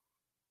 man.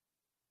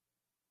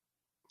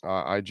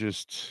 I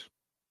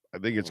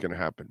think it's going to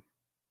happen.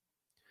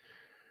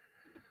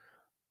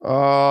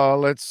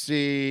 Let's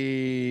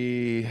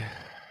see.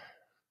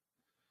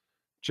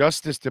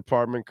 Justice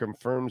Department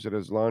confirms it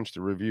has launched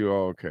a review.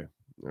 Oh, okay.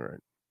 All right.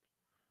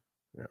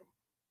 Yeah.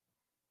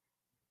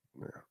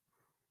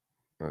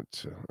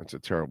 That's a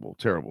terrible,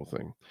 terrible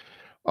thing.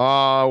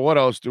 What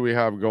else do we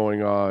have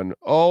going on?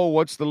 Oh,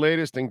 what's the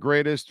latest and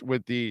greatest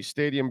with the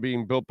stadium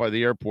being built by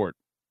the airport?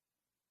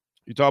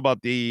 You talk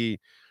about the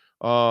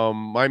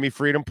Miami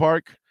Freedom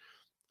Park.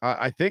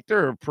 I think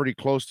they're pretty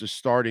close to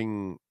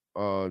starting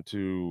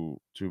to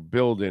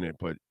build in it,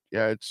 but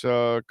yeah, it's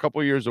a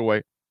couple years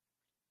away.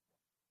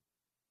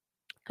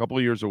 Couple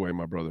of years away,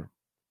 my brother.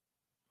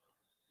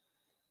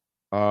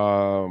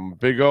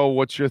 Big O,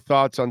 what's your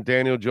thoughts on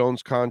Daniel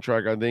Jones'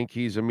 contract? I think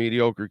he's a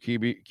mediocre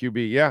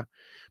QB. Yeah,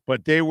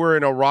 but they were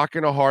in a rock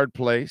and a hard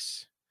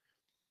place.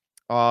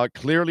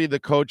 Clearly, the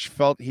coach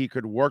felt he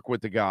could work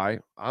with the guy.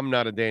 I'm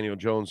not a Daniel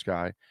Jones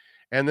guy.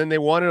 And then they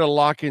wanted to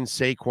lock in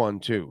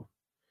Saquon, too.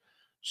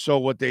 So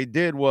what they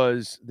did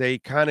was they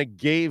kind of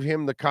gave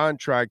him the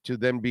contract to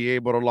then be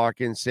able to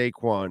lock in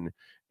Saquon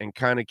and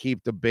kind of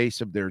keep the base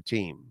of their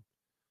team.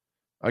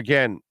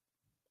 Again,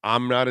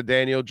 I'm not a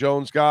Daniel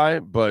Jones guy,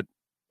 but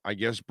I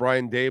guess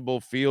Brian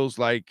Daboll feels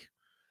like,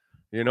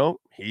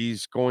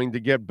 he's going to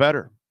get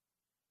better.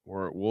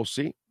 Or we'll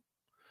see.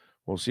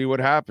 We'll see what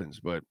happens.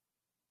 But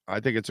I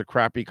think it's a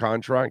crappy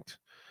contract,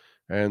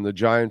 and the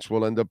Giants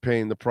will end up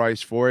paying the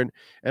price for it.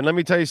 And let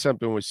me tell you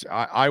something.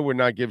 I would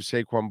not give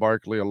Saquon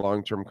Barkley a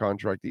long-term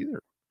contract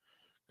either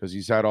because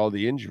he's had all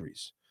the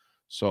injuries.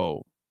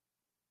 So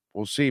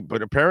we'll see.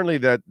 But apparently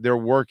that they're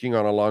working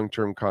on a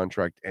long-term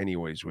contract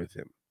anyways with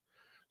him.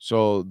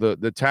 So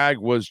the tag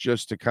was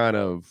just to kind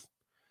of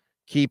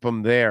keep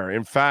him there.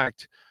 In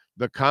fact,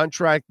 the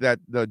contract that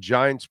the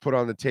Giants put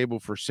on the table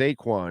for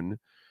Saquon,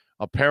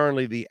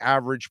 apparently the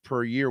average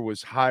per year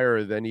was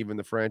higher than even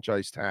the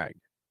franchise tag.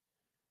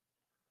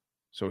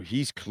 So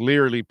he's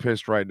clearly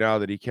pissed right now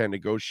that he can't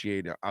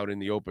negotiate out in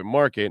the open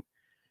market.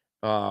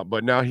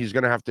 But now he's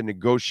going to have to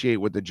negotiate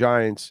with the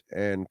Giants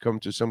and come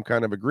to some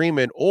kind of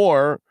agreement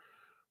or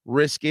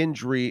risk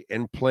injury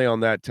and play on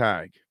that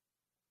tag.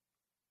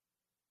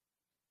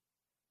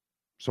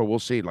 So we'll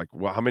see. Like,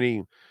 well, how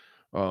many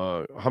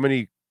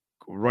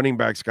running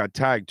backs got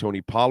tagged?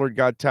 Tony Pollard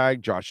got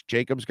tagged. Josh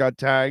Jacobs got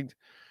tagged.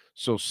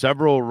 So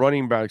several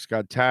running backs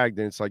got tagged,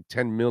 and it's like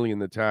 10 million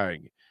the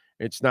tag.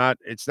 It's not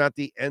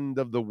the end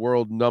of the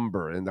world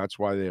number, and that's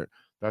why they're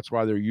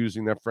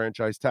using that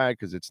franchise tag,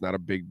 because it's not a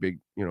big,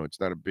 it's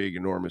not a big,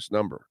 enormous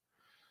number.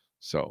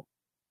 So,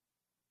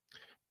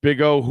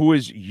 Big O, who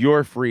is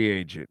your free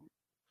agent?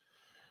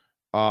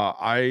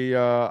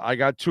 I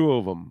got two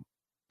of them.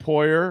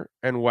 Poyer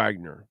and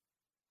Wagner.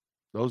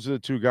 Those are the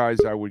two guys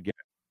I would get.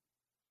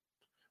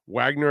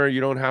 Wagner, you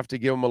don't have to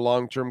give him a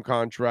long-term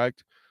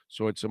contract.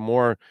 So it's a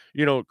more,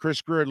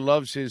 Chris Greer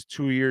loves his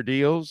 2-year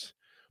deals.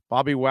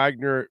 Bobby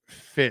Wagner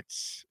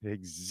fits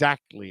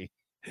exactly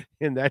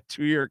in that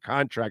 2-year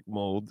contract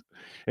mold.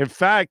 In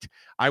fact,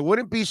 I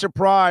wouldn't be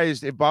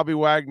surprised if Bobby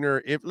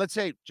Wagner, let's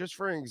say, just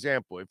for an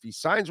example, if he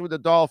signs with the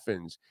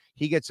Dolphins,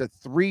 he gets a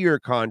 3-year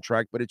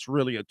contract, but it's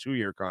really a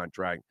 2-year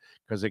contract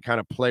because they kind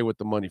of play with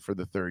the money for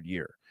the 3rd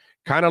year.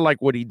 Kind of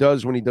like what he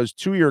does when he does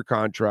 2-year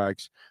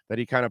contracts, that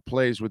he kind of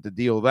plays with the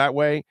deal that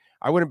way.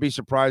 I wouldn't be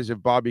surprised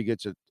if Bobby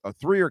gets a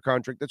 3-year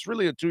contract that's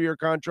really a 2-year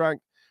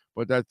contract,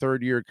 but that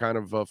 3rd year kind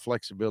of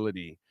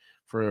flexibility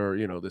for,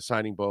 the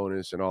signing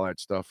bonus and all that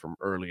stuff from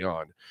early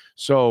on.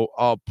 So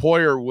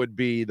Poyer would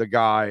be the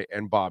guy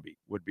and Bobby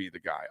would be the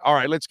guy. All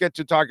right, let's get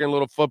to talking a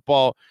little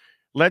football.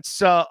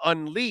 Let's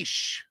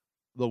unleash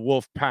the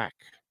Wolf Pack.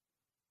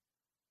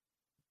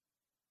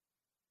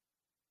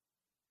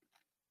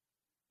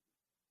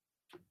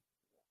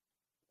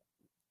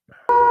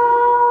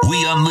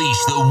 We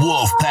unleash the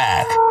Wolf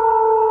Pack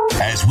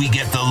as we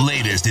get the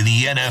latest in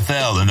the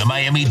NFL and the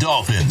Miami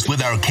Dolphins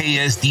with our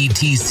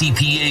KSDT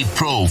CPA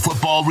Pro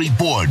Football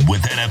Report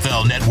with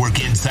NFL Network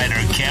insider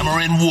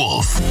Cameron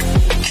Wolf.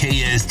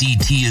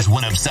 KSDT is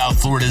one of South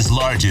Florida's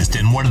largest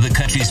and one of the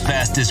country's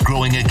fastest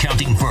growing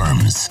accounting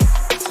firms.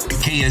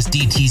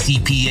 KSDT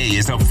CPA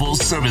is a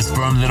full-service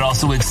firm that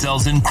also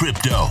excels in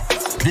crypto.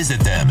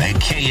 Visit them at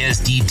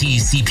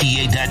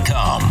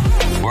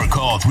ksdtcpa.com or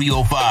call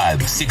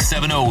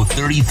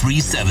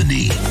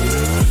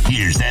 305-670-3370.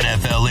 Here's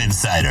NFL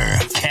insider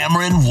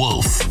Cameron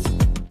Wolf.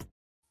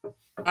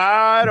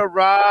 All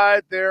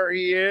right, there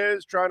he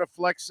is, trying to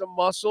flex some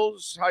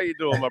muscles. How you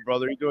doing, my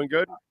brother? You doing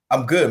good?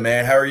 I'm good,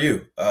 man. How are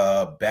you?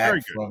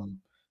 Back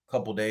from a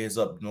couple days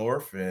up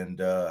north, and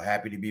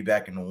happy to be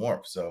back in the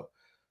warmth. So,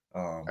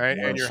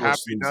 and you're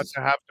happy not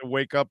to have to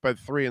wake up at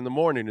 3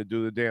 a.m. to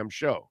do the damn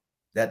show.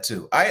 That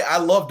too. I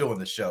love doing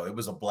the show. It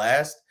was a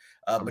blast.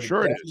 But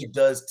sure it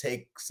does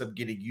take some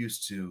getting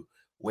used to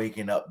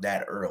waking up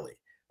that early.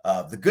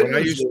 The good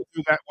news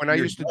when I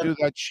used to do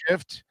that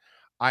shift,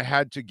 I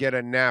had to get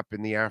a nap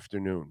in the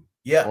afternoon.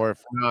 Yeah. Or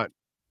if not,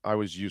 I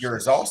was useless. You're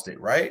exhausted,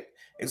 right?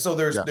 And so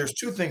there's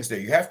two things there.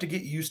 You have to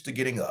get used to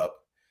getting up,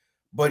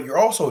 but you're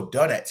also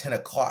done at 10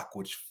 o'clock,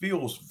 which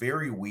feels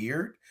very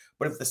weird.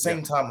 But at the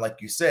same time, like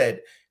you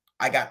said,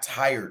 I got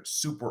tired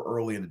super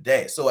early in the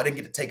day. So I didn't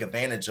get to take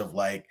advantage of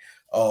like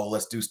oh,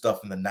 let's do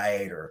stuff in the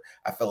night, or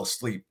I fell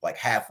asleep like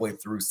halfway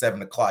through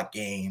 7:00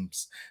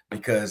 games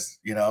because,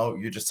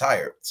 you're just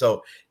tired.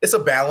 So it's a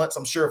balance.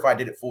 I'm sure if I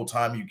did it full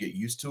time, you get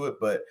used to it.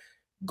 But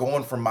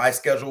going from my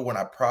schedule, when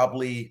I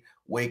probably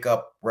wake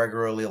up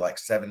regularly like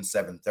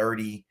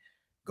 7:30,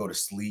 go to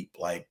sleep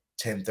like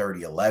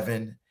 10:30,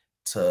 11,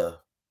 to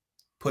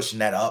pushing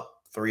that up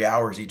 3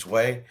 hours each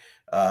way,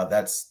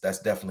 that's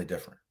definitely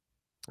different.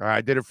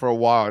 I did it for a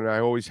while, and I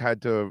always had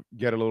to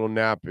get a little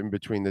nap in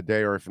between the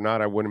day, or if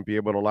not, I wouldn't be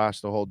able to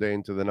last the whole day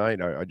into the night.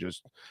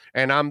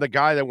 And I'm the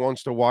guy that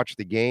wants to watch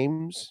the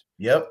games.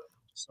 Yep.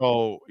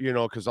 So,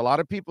 because a lot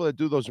of people that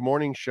do those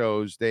morning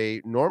shows, they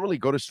normally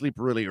go to sleep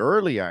really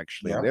early,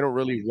 actually. Yeah. They don't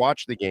really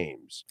watch the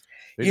games.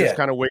 They just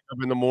kind of wake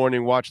up in the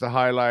morning, watch the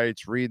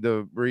highlights, read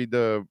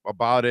the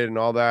about it and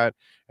all that,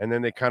 and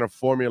then they kind of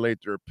formulate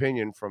their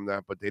opinion from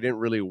that, but they didn't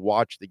really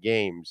watch the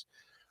games.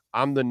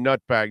 I'm the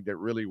nutbag that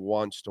really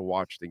wants to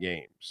watch the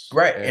games.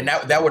 Right. And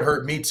that would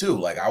hurt me too.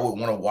 Like, I would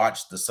want to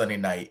watch the Sunday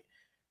night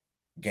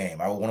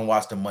game. I would want to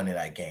watch the Monday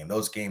night game.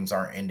 Those games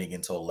aren't ending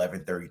until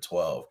 11:30,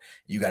 12.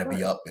 You got to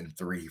be up in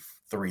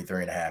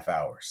 3.5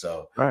 hours.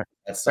 So right.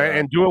 That's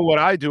and doing what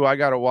I do, I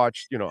got to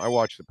watch, I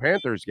watch the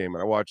Panthers game,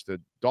 and I watch the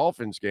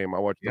Dolphins game. I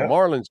watch the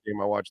Marlins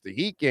game. I watch the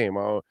Heat game.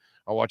 I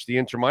watch the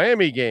Inter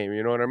Miami game.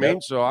 You know what I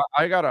mean? So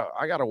I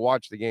gotta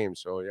watch the game.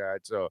 So yeah,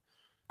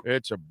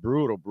 it's a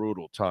brutal,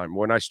 brutal time.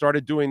 When I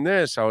started doing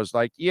this, I was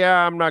like,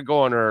 yeah, I'm not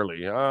going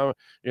early.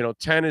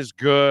 10 is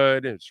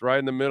good. It's right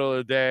in the middle of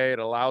the day. It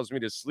allows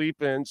me to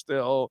sleep in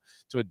still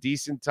to a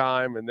decent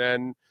time. And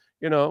then,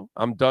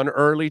 I'm done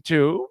early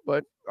too,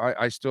 but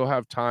I still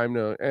have time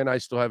and I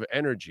still have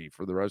energy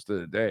for the rest of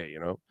the day,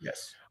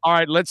 Yes. All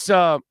right, let's,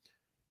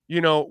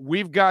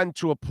 we've gotten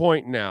to a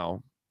point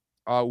now.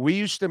 We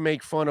used to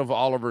make fun of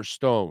Oliver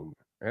Stone,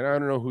 and I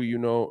don't know who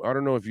I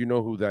don't know if you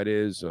know who that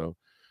is.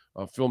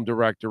 A film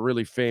director,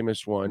 really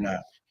famous one. No.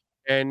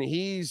 And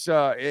he's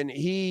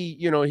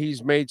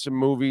he's made some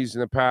movies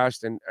in the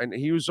past, and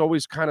he was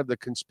always kind of the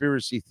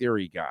conspiracy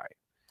theory guy.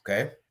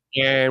 Okay.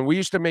 And we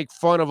used to make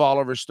fun of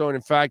Oliver Stone.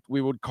 In fact,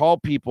 we would call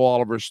people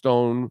Oliver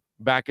Stone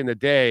back in the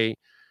day.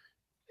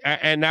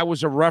 And that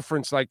was a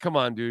reference like, come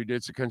on, dude,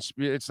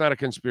 it's not a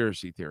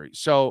conspiracy theory.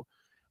 So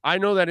I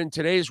know that in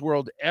today's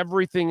world,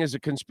 everything is a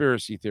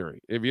conspiracy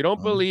theory. If you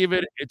don't believe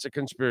it, it's a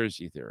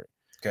conspiracy theory.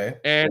 Okay.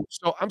 And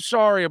so I'm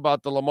sorry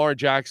about the Lamar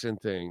Jackson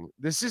thing.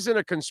 This isn't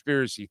a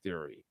conspiracy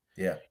theory.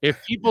 Yeah. If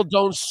people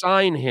don't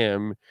sign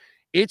him,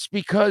 it's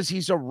because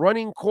he's a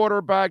running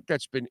quarterback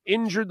that's been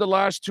injured the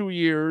last 2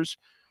 years.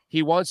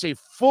 He wants a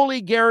fully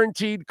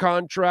guaranteed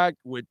contract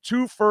with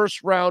 2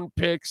 first-round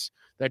picks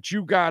that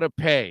you got to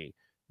pay.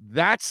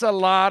 That's a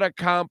lot of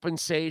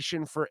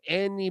compensation for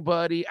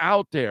anybody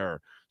out there.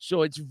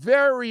 So it's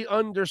very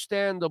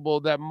understandable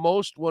that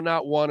most will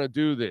not want to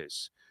do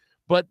this.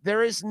 But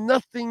there is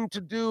nothing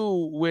to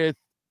do with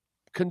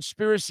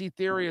conspiracy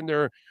theory, and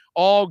they're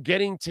all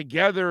getting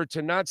together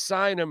to not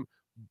sign him.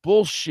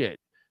 Bullshit.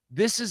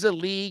 This is a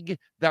league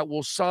that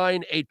will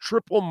sign a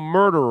triple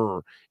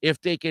murderer if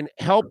they can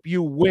help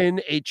you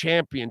win a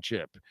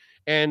championship.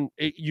 And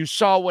you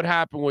saw what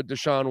happened with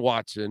Deshaun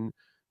Watson.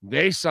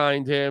 They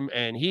signed him,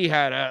 and he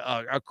had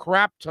a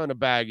crap ton of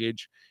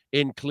baggage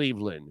in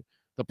Cleveland.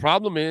 The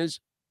problem is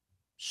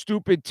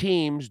stupid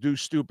teams do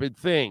stupid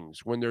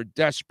things when they're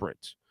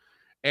desperate.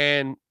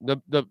 And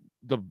the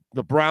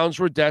Browns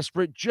were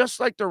desperate, just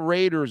like the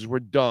Raiders were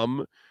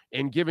dumb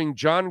in giving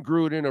John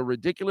Gruden a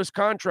ridiculous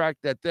contract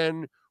that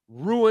then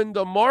ruined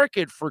the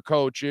market for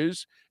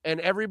coaches and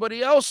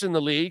everybody else in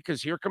the league,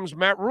 because here comes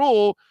Matt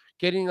Rule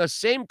getting a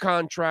same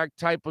contract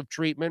type of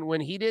treatment when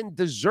he didn't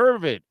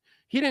deserve it.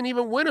 He didn't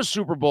even win a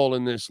Super Bowl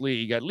in this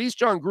league. At least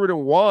John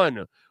Gruden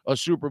won a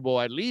Super Bowl.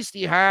 At least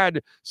he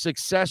had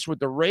success with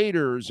the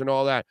Raiders and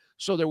all that.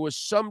 So there was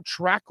some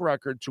track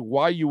record to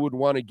why you would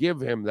want to give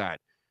him that.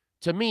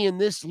 To me, in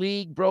this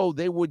league, bro,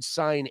 they would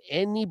sign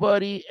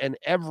anybody and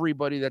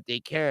everybody that they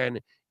can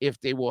if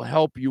they will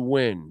help you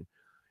win.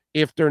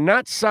 If they're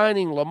not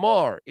signing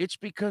Lamar, it's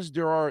because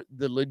there are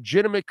the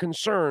legitimate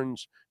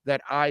concerns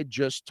that I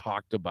just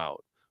talked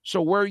about.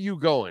 So where are you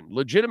going?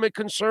 Legitimate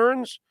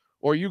concerns,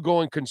 or are you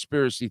going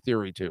conspiracy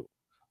theory too?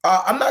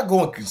 I'm not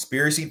going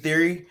conspiracy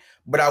theory,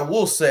 but I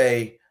will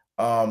say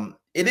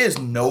it is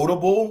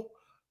notable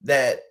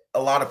that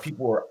a lot of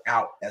people are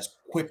out as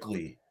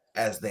quickly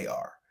as they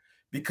are.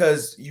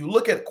 Because you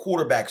look at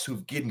quarterbacks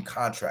who've gotten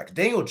contracts.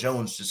 Daniel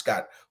Jones just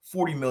got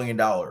 $40 million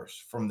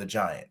from the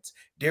Giants.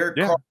 Derek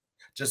Carr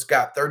just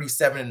got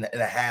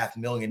 $37.5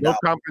 million. No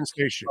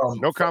compensation.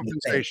 No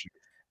compensation.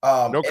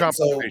 No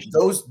compensation.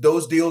 So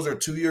those deals are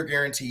 2-year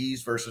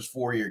guarantees versus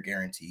 4-year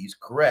guarantees,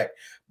 correct?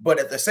 But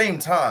at the same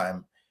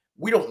time,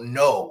 we don't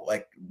know.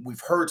 Like, we've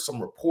heard some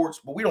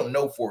reports, but we don't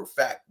know for a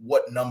fact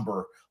what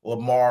number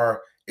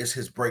Lamar is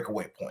his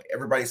breakaway point.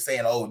 Everybody's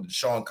saying, oh, the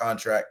Deshaun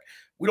contract.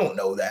 We don't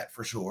know that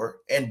for sure.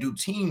 And do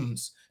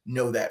teams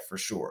know that for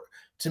sure?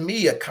 To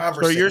me, a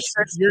conversation.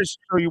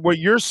 So what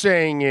you're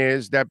saying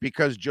is that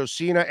because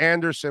Josina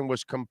Anderson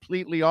was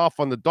completely off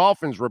on the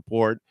Dolphins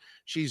report,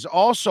 she's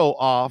also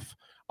off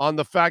on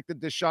the fact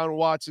that Deshaun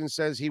Watson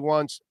says he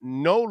wants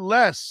no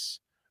less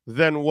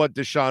than what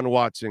Deshaun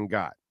Watson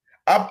got.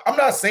 I'm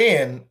not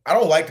saying I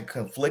don't like to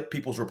conflict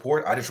people's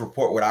report. I just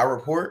report what I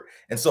report,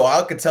 and so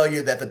I could tell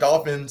you that the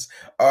Dolphins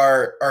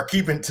are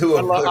keeping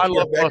Tua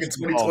quarterback in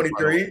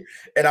 2023,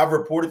 and I've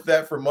reported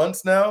that for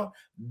months now.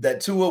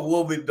 That Tua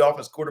will be the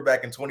Dolphins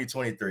quarterback in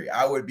 2023.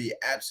 I would be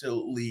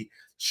absolutely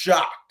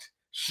shocked.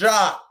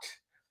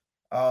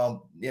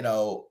 You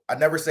know, I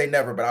never say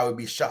never, but I would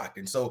be shocked.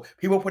 And so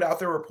people put out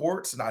their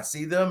reports, and I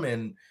see them,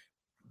 and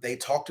they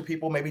talk to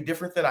people maybe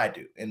different than I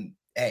do. And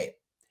hey,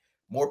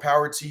 more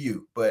power to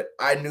you. But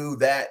I knew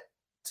that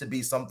to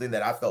be something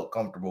that I felt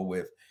comfortable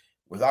with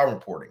our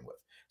reporting with.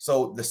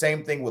 So the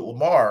same thing with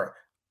Lamar.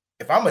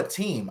 If I'm a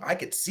team, I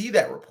could see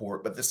that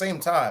report, but at the same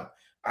time,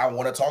 I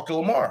want to talk to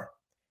Lamar.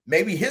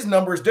 Maybe his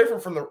number is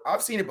different from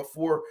I've seen it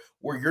before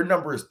where your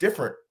number is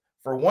different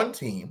for one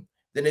team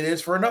than it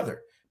is for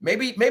another.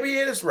 Maybe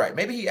it is right.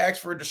 Maybe he asks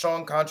for a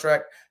Deshaun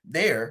contract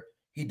there.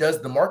 He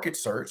does the market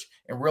search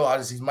and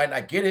realizes he might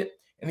not get it.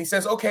 And he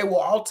says, okay,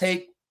 well, I'll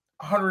take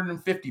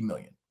 150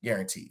 million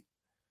guaranteed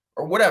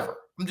or whatever.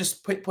 I'm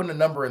just putting a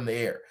number in the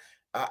air.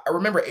 I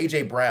remember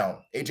AJ Brown.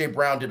 AJ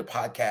Brown did a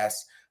podcast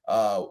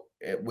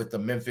with the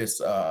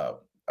Memphis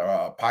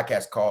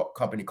podcast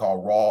company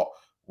called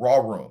Raw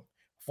Room.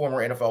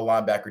 Former NFL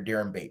linebacker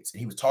Darren Bates. And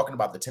he was talking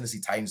about the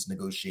Tennessee Titans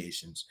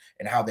negotiations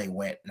and how they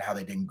went and how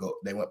they didn't go.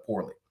 They went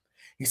poorly.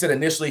 He said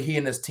initially he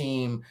and his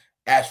team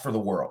asked for the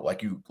world,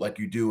 like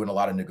you do in a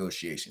lot of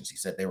negotiations. He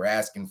said they were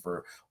asking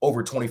for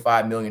over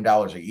 $25 million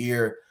a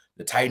year.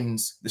 The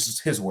Titans, this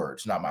is his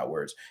words, not my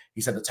words.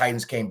 He said the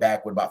Titans came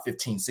back with about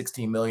 15,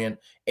 16 million,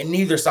 and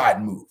neither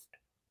side moved.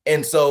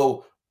 And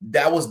so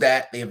that was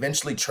that. They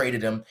eventually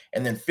traded him,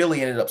 and then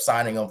Philly ended up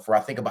signing him for, I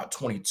think, about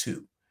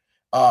 22.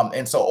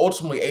 And so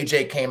ultimately,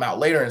 AJ came out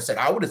later and said,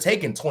 I would have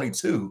taken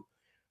 22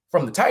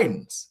 from the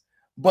Titans,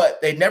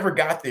 but they never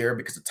got there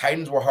because the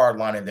Titans were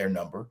hardlining their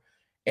number,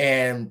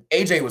 and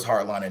AJ was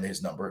hardlining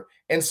his number.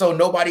 And so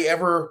nobody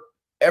ever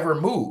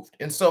moved.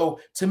 And so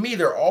to me,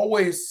 there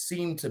always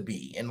seemed to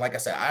be, and like I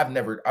said,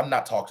 I've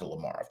not talked to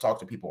Lamar. I've talked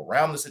to people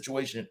around the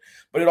situation,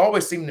 but it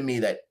always seemed to me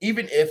that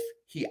even if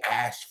he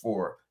asked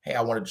for, hey,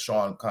 I wanted a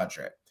Deshaun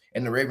contract,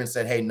 and the Ravens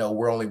said, hey, no,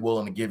 we're only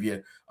willing to give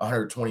you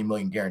 120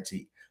 million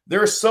guaranteed.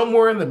 There's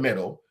somewhere in the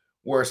middle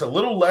where it's a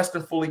little less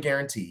than fully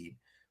guaranteed,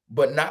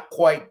 but not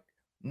quite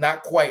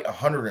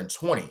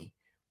 120,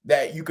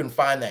 that you can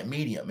find that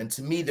medium. And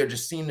to me, there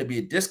just seemed to be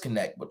a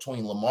disconnect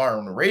between Lamar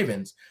and the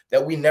Ravens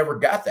that we never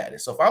got that.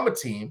 And so if I'm a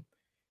team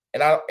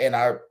and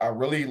I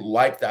really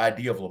like the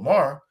idea of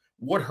Lamar,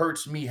 what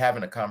hurts me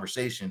having a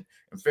conversation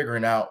and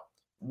figuring out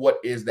what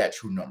is that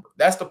true number?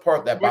 That's the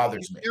part that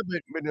bothers me.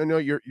 But no,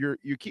 you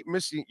keep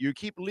missing. You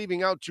keep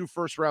leaving out 2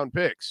 first-round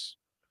picks.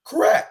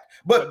 Correct,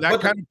 but there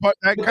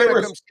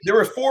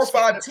were 4 or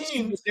 5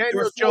 teams. The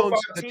Daniel Jones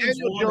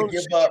situation.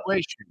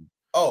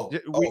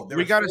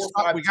 We got to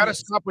stop. We got to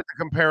stop with the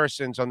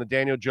comparisons on the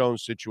Daniel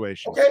Jones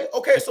situation.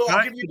 Okay. So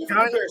I'll give you a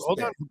comparison.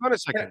 Hold on a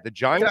second. The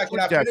Giants.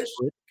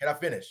 Can I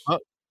finish?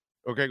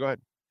 Okay, go ahead.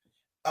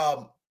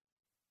 4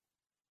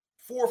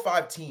 or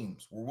 5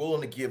 teams were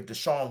willing to give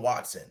Deshaun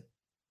Watson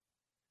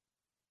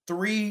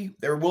 3.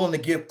 They were willing to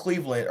give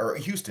Cleveland or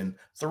Houston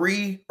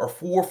 3 or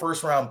 4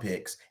 first-round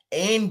picks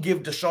and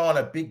give Deshaun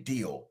a big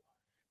deal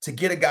to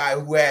get a guy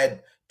who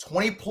had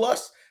 20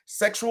 plus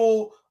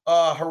sexual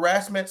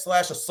harassment /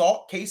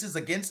 assault cases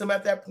against him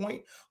at that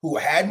point, who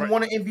hadn't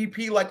won an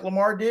MVP like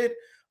Lamar did,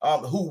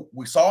 who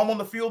we saw him on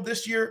the field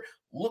this year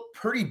look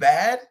pretty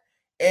bad.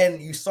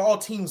 And you saw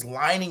teams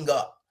lining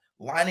up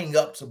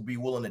to be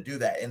willing to do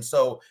that. And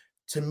so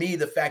to me,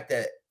 the fact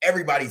that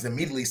everybody's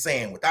immediately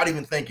saying, without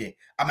even thinking,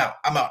 I'm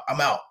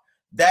out,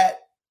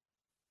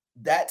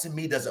 that to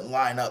me doesn't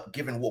line up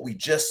given what we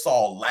just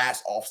saw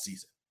last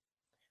offseason.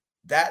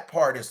 That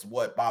part is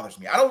what bothers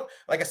me.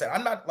 Like I said,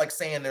 I'm not like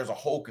saying there's a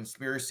whole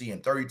conspiracy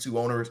and 32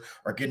 owners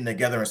are getting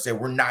together and say,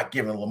 we're not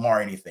giving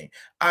Lamar anything.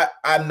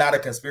 I'm not a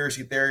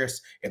conspiracy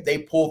theorist. If they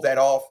pulled that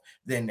off,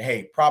 then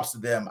hey, props to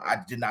them. I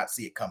did not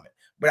see it coming.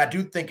 But I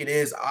do think it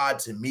is odd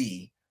to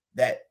me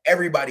that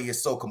everybody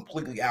is so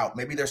completely out.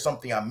 Maybe there's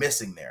something I'm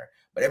missing there,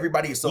 but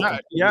everybody is so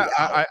completely out.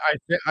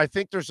 I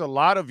think there's a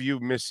lot of you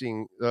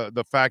missing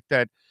the fact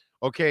that,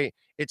 okay,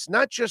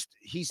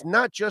 he's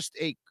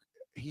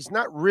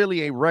not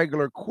really a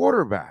regular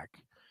quarterback.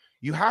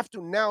 You have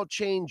to now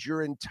change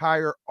your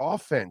entire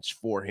offense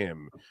for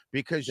him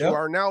because you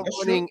are now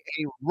running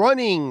a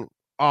running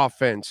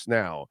offense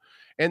now.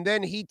 And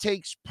then he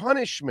takes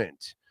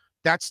punishment.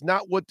 That's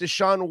not what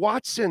Deshaun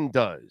Watson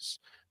does.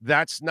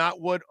 That's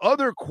not what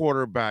other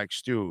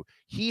quarterbacks do.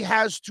 He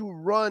has to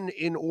run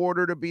in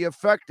order to be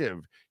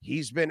effective.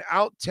 He's been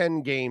out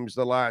 10 games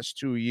the last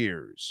 2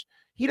 years.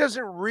 He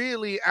doesn't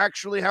really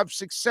actually have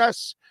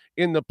success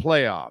in the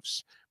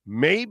playoffs.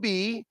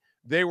 Maybe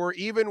they were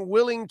even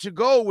willing to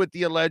go with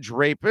the alleged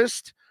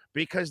rapist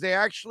because they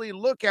actually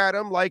look at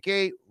him like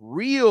a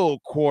real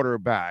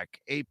quarterback,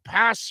 a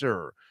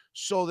passer.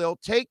 So they'll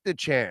take the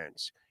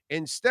chance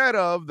instead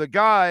of the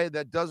guy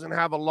that doesn't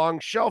have a long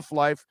shelf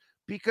life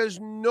because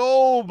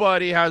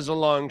nobody has a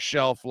long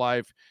shelf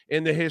life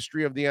in the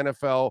history of the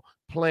NFL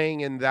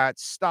playing in that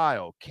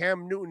style.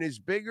 Cam Newton is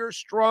bigger,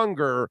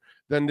 stronger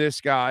than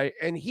this guy,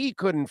 and he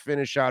couldn't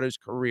finish out his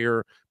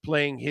career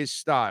playing his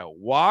style.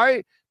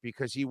 Why?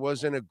 Because he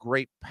wasn't a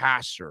great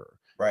passer.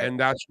 Right. And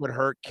that's what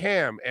hurt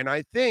Cam. And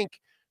I think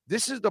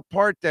this is the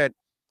part that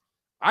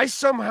I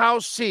somehow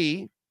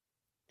see,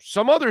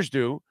 some others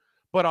do,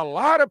 but a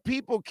lot of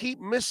people keep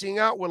missing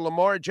out with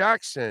Lamar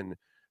Jackson,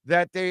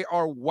 that they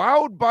are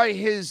wowed by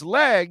his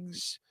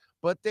legs,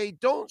 but they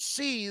don't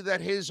see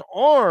that his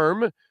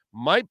arm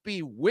might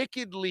be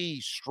wickedly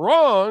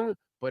strong,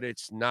 but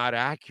it's not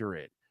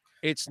accurate.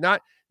 It's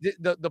not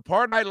the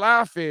part I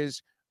laugh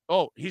is,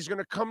 oh, he's going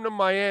to come to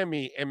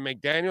Miami and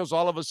McDaniels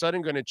all of a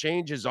sudden going to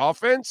change his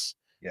offense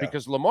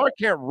because Lamar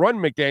can't run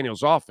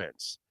McDaniels'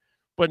 offense.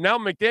 But now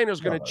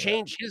McDaniel's going to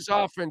change his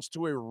offense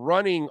to a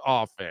running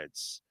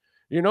offense.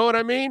 You know what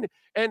I mean?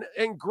 And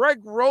Greg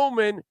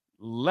Roman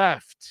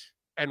left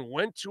and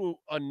went to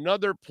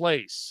another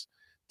place.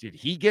 Did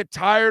he get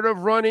tired of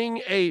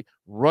running a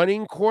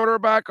running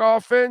quarterback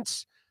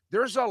offense?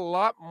 There's a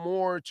lot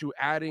more to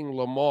adding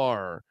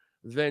Lamar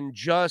than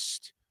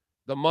just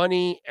the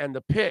money and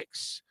the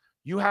picks.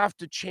 You have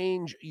to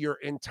change your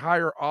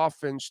entire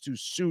offense to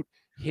suit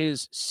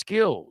his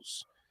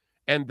skills.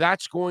 And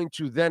that's going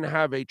to then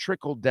have a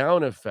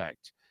trickle-down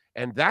effect.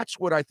 And that's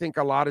what I think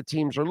a lot of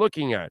teams are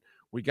looking at.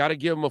 We got to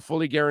give him a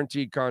fully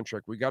guaranteed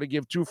contract. We got to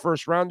give 2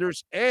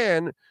 first-rounders,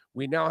 and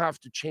we now have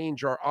to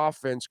change our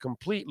offense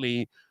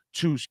completely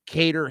to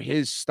cater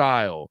his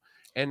style.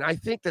 And I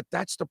think that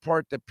that's the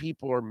part that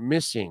people are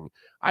missing.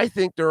 I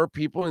think there are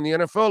people in the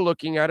NFL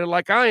looking at it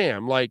like I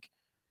am, like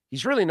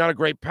he's really not a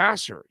great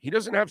passer. He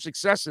doesn't have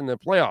success in the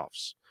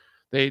playoffs.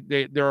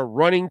 They're a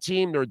running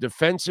team. They're a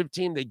defensive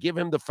team. They give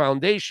him the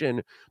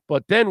foundation.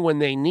 But then when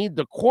they need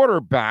the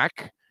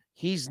quarterback,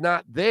 he's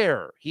not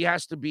there. He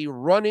has to be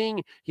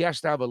running. He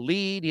has to have a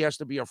lead. He has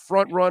to be a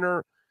front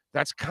runner.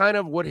 That's kind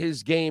of what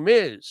his game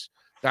is.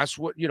 That's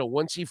what,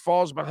 once he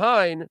falls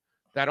behind,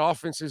 that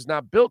offense is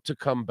not built to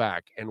come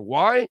back. And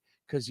why?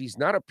 Because he's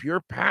not a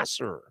pure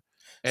passer.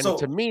 And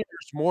to me,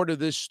 there's more to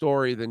this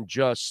story than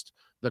just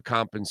the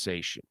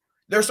compensation.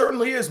 There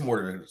certainly is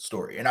more to the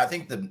story. And I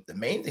think the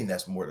main thing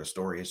that's more to the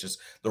story is just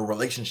the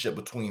relationship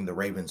between the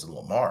Ravens and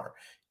Lamar.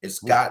 It's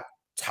got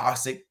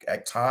toxic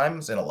at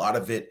times, and a lot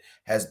of it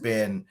has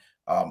been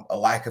a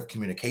lack of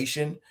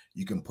communication.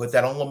 You can put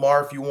that on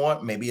Lamar if you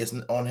want. Maybe it's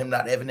on him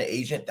not having an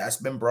agent. That's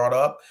been brought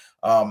up.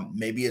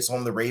 Maybe it's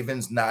on the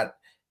Ravens not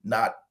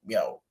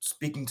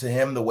speaking to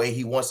him the way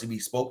he wants to be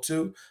spoke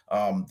to.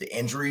 The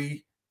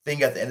injury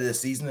thing at the end of the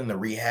season and the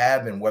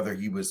rehab and whether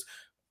he was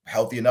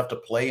healthy enough to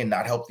play and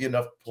not healthy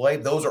enough to play.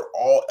 Those are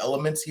all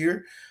elements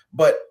here.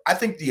 But I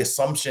think the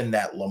assumption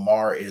that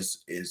Lamar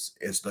is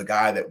the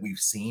guy that we've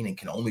seen and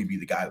can only be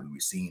the guy that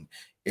we've seen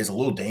is a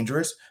little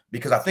dangerous,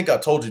 because I think I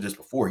told you this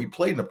before. He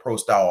played in a pro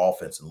style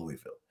offense in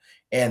Louisville,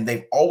 and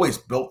they've always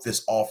built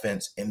this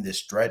offense in this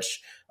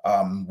stretch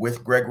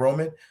with Greg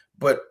Roman.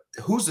 But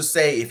who's to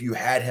say if you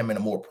had him in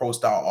a more pro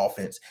style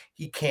offense,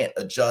 he can't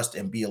adjust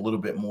and be a little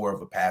bit more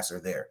of a passer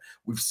there?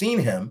 We've seen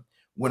him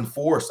when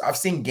forced. I've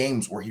seen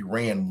games where he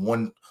ran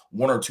one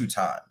or two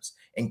times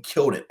and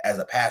killed it as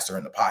a passer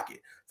in the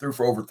pocket, threw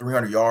for over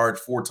 300 yards,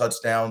 4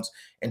 touchdowns,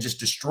 and just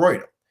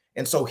destroyed him.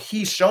 And so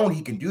he's shown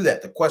he can do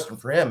that. The question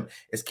for him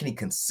is, can he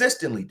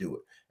consistently do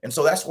it? And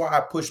so that's why I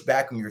pushed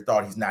back on your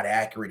thought he's not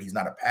accurate, he's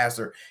not a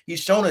passer. He's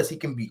shown us he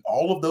can be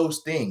all of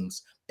those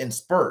things in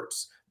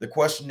spurts. The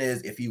question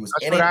is, if he was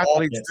in an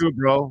athletes offense, do,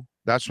 bro.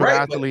 That's what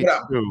athletes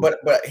do.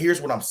 But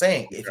here's what I'm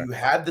saying: if you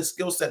have the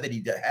skill set that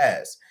he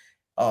has,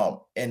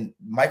 and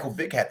Michael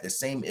Vick had the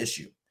same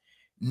issue.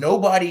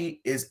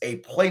 Nobody is a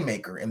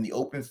playmaker in the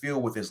open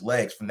field with his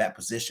legs from that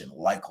position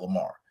like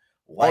Lamar.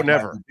 Like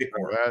never.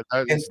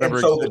 And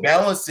so the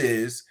balance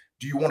is,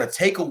 do you want to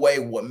take away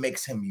what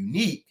makes him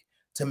unique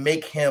to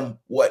make him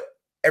what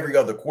every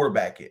other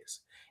quarterback is?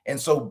 And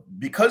so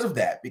because of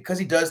that, because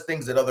he does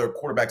things that other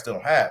quarterbacks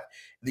don't have,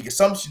 the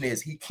assumption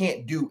is he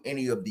can't do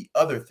any of the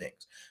other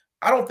things.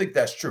 I don't think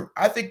that's true.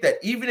 I think that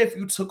even if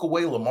you took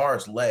away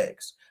Lamar's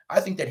legs, I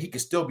think that he could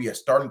still be a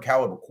starting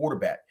caliber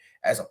quarterback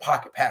as a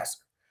pocket passer.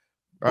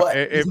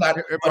 But he's not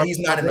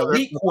an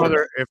elite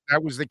quarterback. If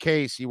that was the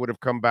case, he would have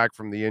come back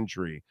from the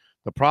injury.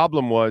 The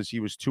problem was he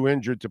was too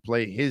injured to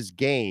play his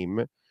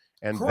game,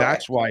 and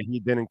that's why he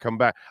didn't come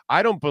back.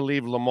 I don't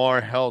believe Lamar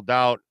held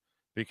out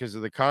because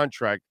of the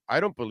contract. I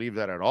don't believe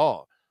that at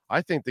all.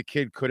 I think the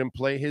kid couldn't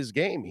play his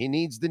game. He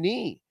needs the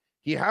knee.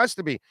 He has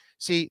to be.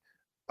 See,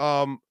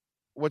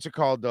 what's it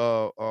called?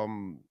 Pat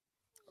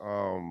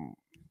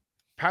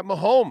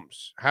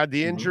Mahomes had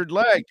the injured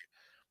leg,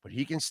 but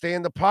he can stay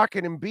in the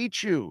pocket and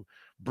beat you.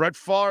 Brett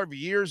Favre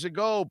years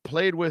ago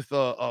played with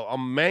a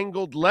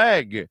mangled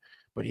leg,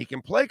 but he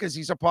can play because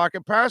he's a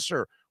pocket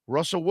passer.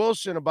 Russell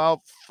Wilson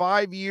about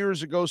 6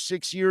 years ago,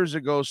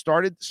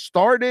 started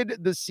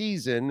the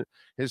season,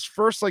 his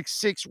first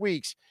 6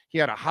 weeks. He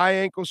had a high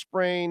ankle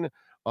sprain,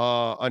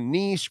 a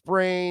knee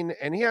sprain,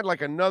 and he had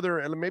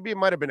another, maybe it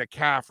might have been a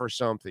calf or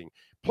something.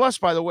 Plus,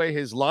 by the way,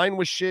 his line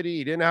was shitty.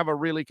 He didn't have a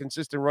really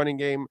consistent running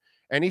game.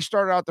 And he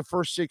started out the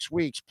first 6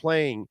 weeks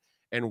playing.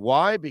 And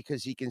why?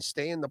 Because he can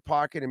stay in the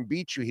pocket and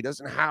beat you. He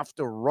doesn't have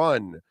to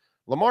run.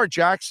 Lamar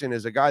Jackson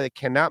is a guy that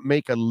cannot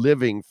make a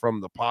living from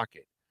the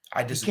pocket.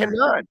 I disagree. He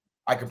cannot.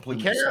 I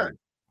completely disagree.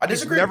 I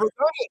disagree. He's never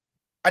done it.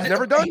 He's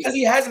never done it. Because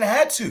he hasn't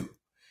had to.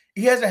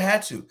 He hasn't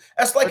had to.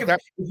 That's like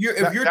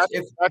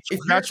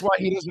that's why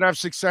he doesn't have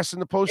success in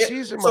the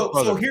postseason.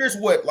 So here's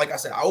what, like I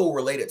said, I will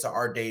relate it to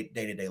our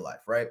day-to-day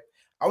life, right?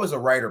 I was a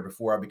writer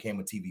before I became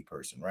a TV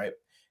person, right?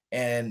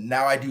 And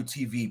now I do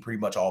TV pretty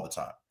much all the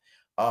time.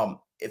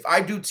 If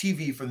I do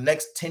TV for the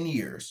next 10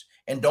 years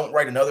and don't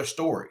write another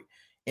story,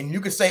 and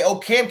you could say, oh,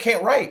 Cam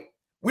can't write.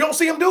 We don't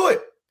see him do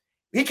it.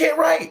 He can't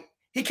write.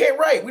 He can't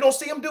write. We don't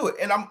see him do it.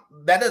 And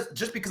that is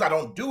just because I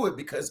don't do it,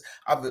 because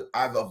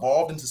I've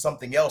evolved into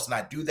something else and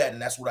I do that,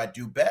 and that's what I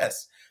do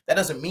best. That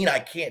doesn't mean I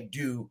can't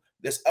do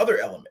this other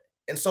element.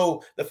 And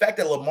so the fact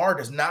that Lamar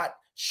does not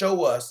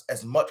show us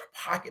as much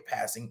pocket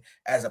passing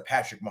as a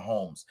Patrick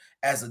Mahomes,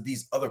 as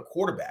these other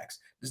quarterbacks,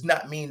 does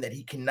not mean that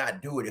he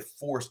cannot do it if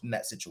forced in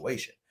that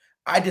situation.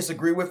 I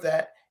disagree with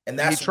that. And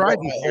that's what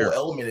my whole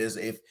element is.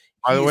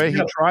 By the way,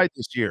 he tried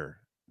this year.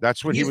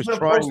 That's what he was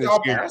trying this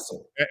year.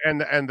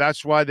 And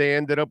that's why they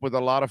ended up with a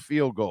lot of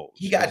field goals.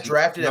 He got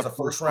drafted as a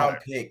first-round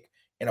pick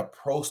in a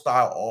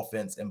pro-style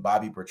offense in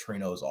Bobby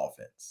Petrino's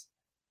offense.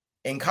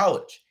 In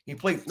college, he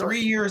played 3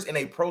 years in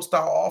a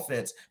pro-style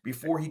offense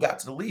before he got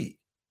to the league.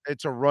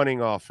 It's a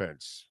running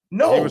offense.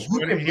 No, he was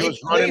running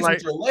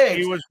with your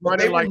legs.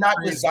 They were not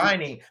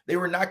designing. They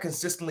were not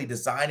consistently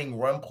designing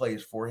run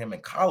plays for him in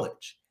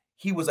college.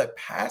 He was a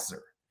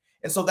passer.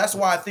 And so that's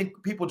why I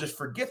think people just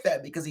forget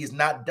that, because he has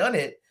not done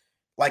it.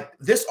 Like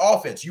this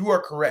offense, you are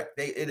correct.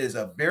 It is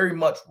a very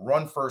much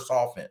run-first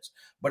offense.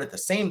 But at the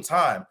same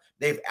time,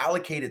 they've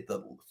allocated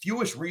the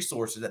fewest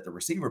resources at the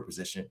receiver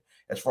position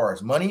as far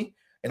as money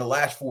in the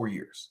last 4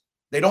 years.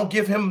 They don't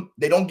give him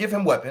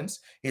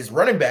weapons. His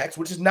running backs,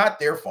 which is not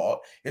their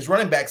fault, his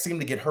running backs seem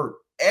to get hurt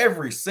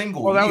every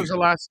single year. Well, that was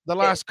the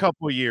last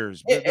couple of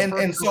years. So you're in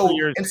a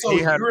position where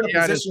you have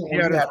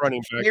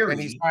running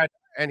back,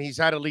 and he's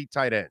had elite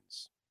tight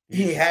ends.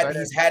 He's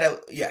had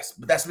yes,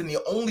 but that's been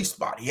the only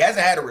spot. He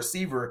hasn't had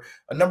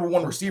a number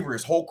one receiver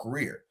his whole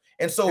career.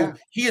 And so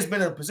he has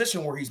been in a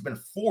position where he's been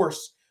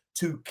forced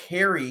to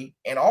carry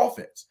an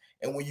offense.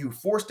 And when you're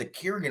forced to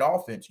carry an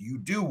offense, you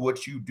do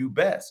what you do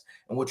best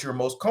and what you're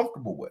most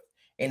comfortable with.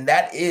 And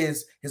that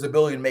is his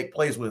ability to make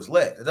plays with his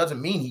legs. It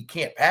doesn't mean he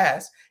can't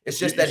pass. It's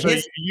just that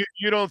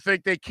you don't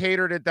think they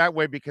catered it that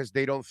way because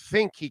they don't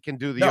think he can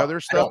do the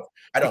other stuff?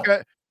 I don't.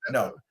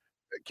 No.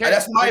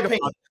 That's my opinion.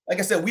 Like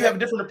I said, we have a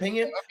different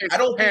opinion. Okay, I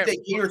don't think they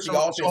cater to the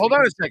offense. So hold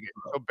on a second.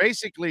 So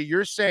basically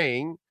you're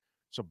saying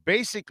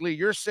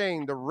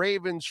the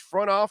Ravens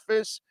front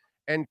office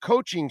and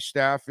coaching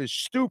staff is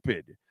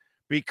stupid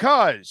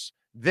because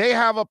they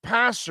have a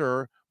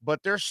passer,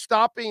 but they're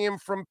stopping him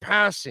from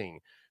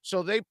passing.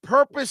 So they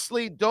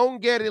purposely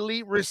don't get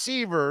elite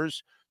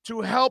receivers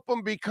to help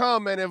him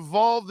become and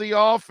evolve the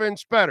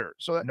offense better.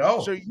 So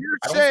you're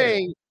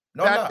saying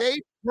that they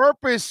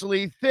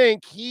purposely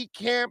think he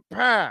can't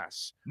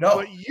pass. No.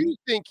 But you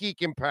think he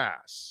can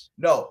pass.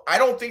 No, I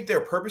don't think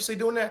they're purposely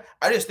doing that.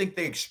 I just think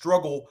they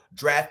struggle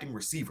drafting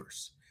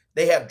receivers.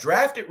 They have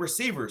drafted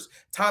receivers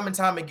time and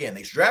time again.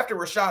 They drafted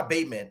Rashad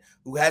Bateman,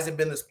 who hasn't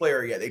been this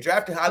player yet. They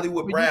drafted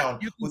Hollywood Brown,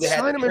 who they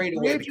had to trade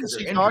away because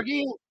they're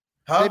injured.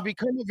 They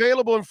become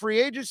available in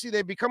free agency.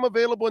 They become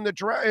available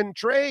in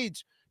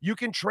trades. You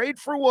can trade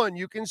for one.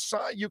 You can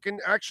sign. You can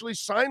actually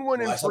sign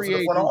one in free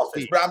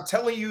agency. But I'm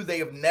telling you, they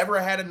have never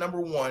had a number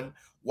one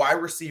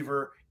wide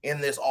receiver in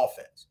this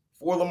offense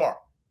for Lamar.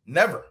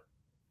 Never.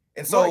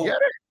 And so,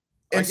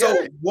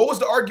 what was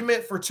the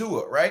argument for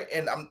Tua, right?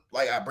 And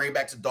I bring it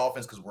back to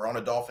Dolphins because we're on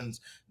a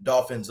Dolphins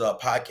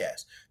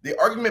podcast. The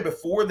argument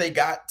before they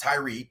got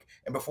Tyreek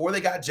and before they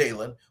got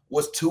Jalen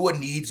was Tua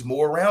needs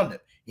more around him.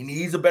 He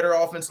needs a better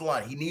offensive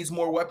line. He needs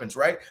more weapons,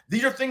 right?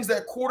 These are things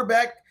that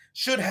quarterback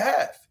should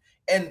have.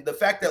 And the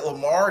fact that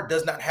Lamar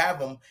does not have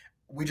them,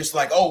 we just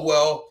like, oh,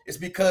 well, it's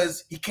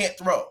because he can't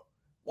throw.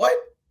 What?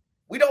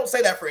 We don't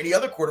say that for any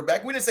other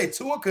quarterback. We didn't say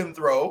Tua couldn't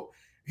throw.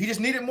 He just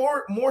needed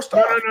more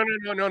stuff.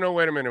 No.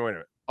 Wait a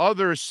minute.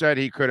 Others said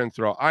he couldn't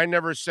throw. I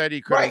never said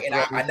he couldn't throw.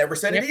 Right, and I never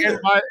said it either.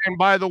 And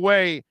by the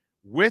way,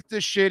 with the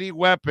shitty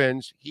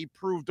weapons, he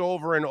proved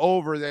over and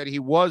over that he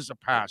was a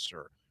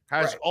passer.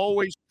 Has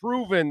always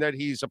proven that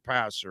he's a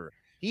passer.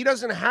 He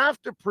doesn't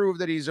have to prove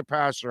that he's a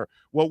passer.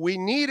 What we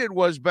needed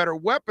was better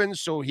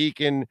weapons so he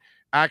can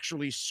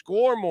actually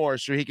score more,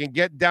 so he can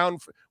get down.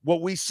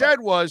 What we said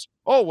was,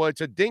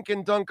 it's a dink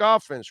and dunk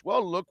offense.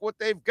 Well, look what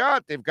they've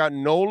got. They've got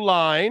no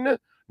line,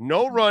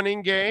 no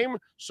running game.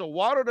 So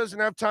Waddle doesn't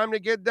have time to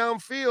get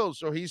downfield.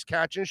 So he's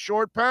catching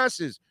short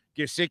passes.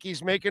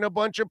 Gesicki's making a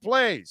bunch of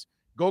plays.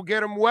 Go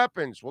get him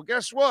weapons. Well,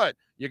 guess what?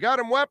 You got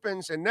him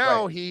weapons, and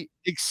now he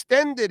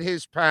extended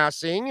his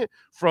passing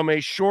from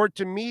a short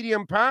to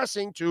medium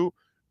passing to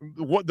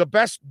the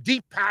best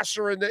deep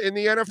passer in the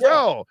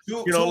NFL.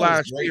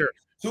 Last year.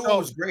 Tua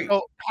was great.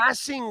 So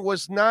passing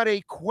was not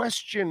a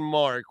question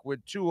mark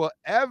with Tua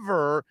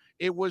ever.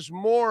 It was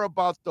more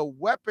about the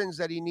weapons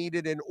that he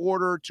needed in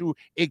order to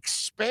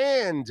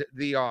expand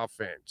the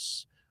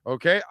offense.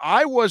 Okay,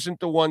 I wasn't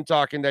the one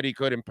talking that he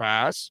couldn't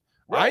pass.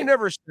 Right. I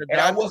never said and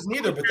that. I wasn't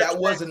either, but that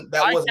wasn't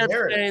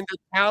narrative. Saying the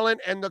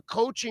talent and the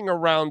coaching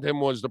around him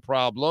was the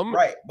problem.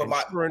 Right. But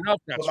sure enough,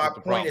 that's my what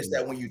the point is is.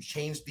 that when you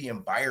change the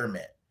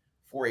environment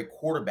for a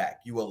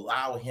quarterback, you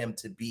allow him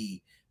to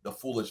be the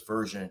fullest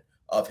version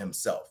of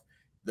himself.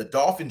 The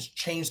Dolphins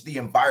changed the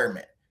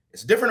environment.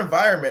 It's a different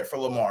environment for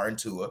Lamar and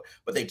Tua,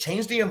 but they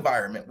changed the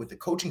environment with the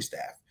coaching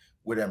staff,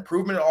 with an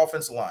improvement in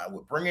offensive line,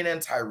 with bringing in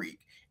Tyreek,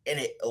 and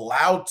it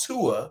allowed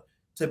Tua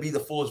to be the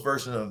fullest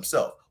version of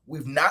himself.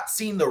 We've not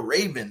seen the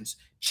Ravens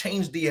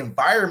change the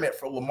environment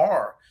for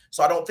Lamar.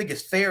 So I don't think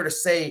it's fair to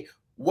say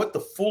what the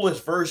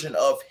fullest version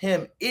of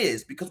him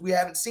is because we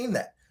haven't seen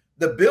that.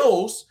 The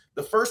Bills,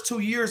 the first 2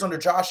 years under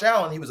Josh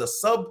Allen, he was a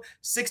sub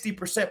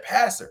 60%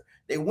 passer.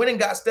 They went and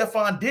got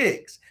Stephon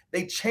Diggs.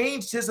 They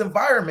changed his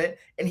environment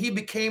and he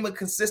became a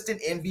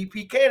consistent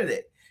MVP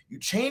candidate. You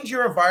change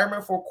your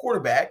environment for a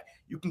quarterback,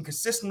 you can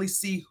consistently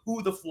see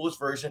who the fullest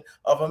version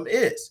of him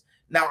is.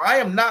 Now, I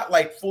am not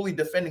like fully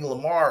defending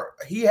Lamar.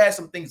 He has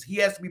some things he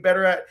has to be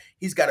better at.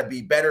 He's got to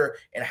be better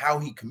in how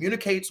he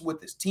communicates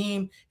with his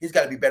team. He's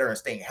got to be better in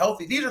staying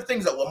healthy. These are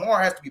things that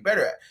Lamar has to be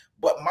better at.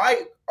 But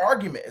my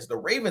argument is the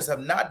Ravens have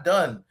not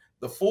done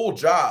the full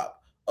job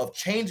of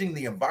changing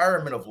the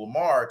environment of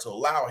Lamar to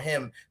allow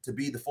him to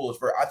be the fullest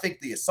version. I think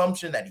the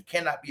assumption that he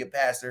cannot be a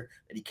passer,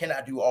 that he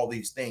cannot do all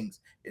these things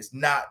is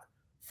not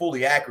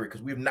fully accurate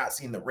because we have not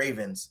seen the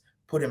Ravens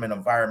put him in an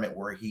environment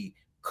where he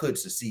could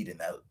succeed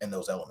in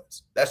those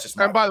elements. That's just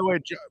my and by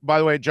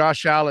the way,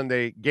 Josh Allen,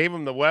 they gave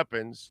him the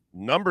weapons.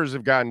 Numbers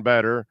have gotten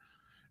better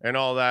and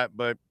all that,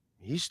 but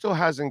he still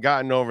hasn't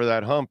gotten over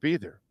that hump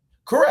either.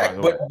 Correct,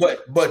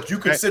 but you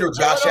consider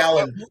Josh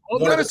Allen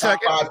one of the top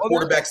 5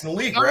 quarterbacks in the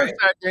league, right?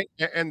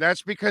 And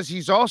that's because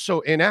he's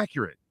also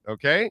inaccurate.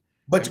 Okay,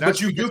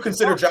 but you do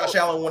consider Josh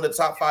Allen one of the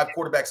top 5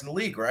 quarterbacks in the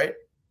league, right?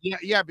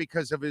 Yeah,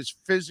 because of his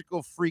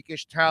physical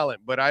freakish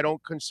talent, but I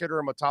don't consider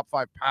him a top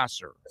 5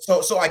 passer.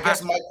 So I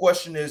guess my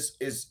question is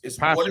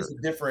what is the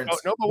difference?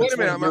 No, but wait a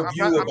minute. Your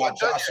view about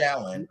Josh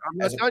Allen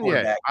as a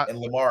quarterback and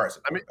Lamar as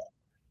a quarterback.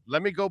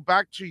 Let me go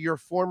back to your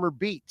former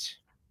beat.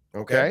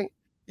 Okay.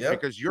 Yeah.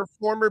 Because your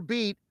former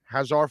beat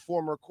has our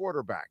former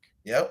quarterback.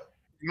 Yep.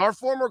 And our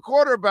former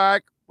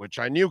quarterback, which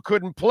I knew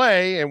couldn't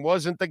play and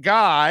wasn't the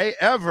guy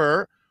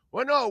ever.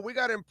 Well, no, we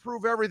got to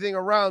improve everything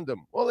around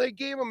him. Well, they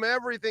gave him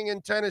everything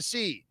in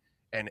Tennessee.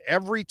 And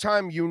every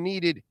time you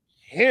needed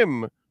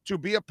him to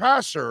be a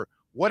passer,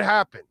 what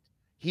happened?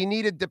 He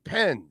needed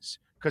depends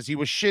because he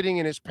was shitting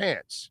in his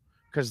pants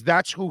because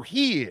that's who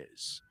he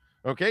is.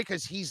 Okay,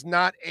 because he's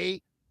not a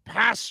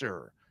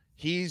passer.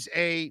 He's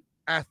a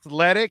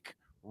athletic,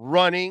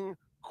 running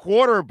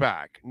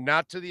quarterback.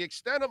 Not to the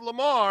extent of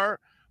Lamar,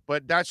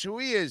 but that's who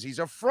he is. He's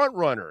a front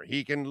runner.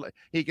 He can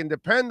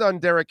depend on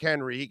Derrick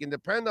Henry. He can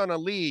depend on a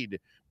lead.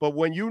 But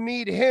when you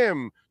need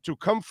him to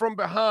come from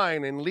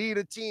behind and lead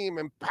a team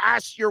and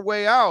pass your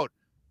way out,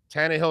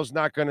 Tannehill's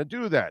not going to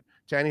do that.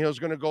 Tannehill's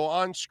going to go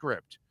on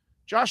script.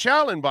 Josh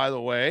Allen, by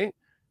the way,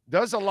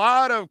 does a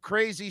lot of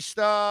crazy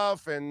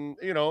stuff and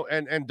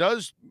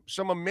does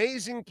some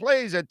amazing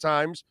plays at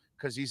times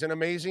because he's an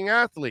amazing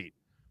athlete.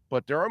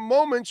 But there are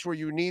moments where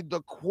you need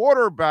the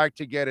quarterback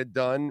to get it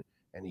done,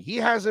 and he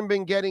hasn't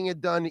been getting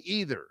it done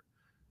either.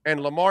 And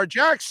Lamar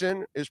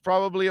Jackson is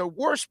probably a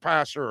worse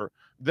passer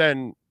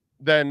than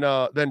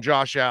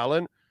Josh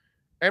Allen,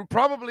 and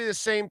probably the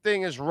same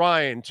thing as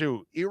Ryan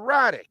too.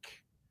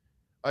 Erratic.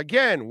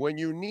 Again, when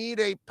you need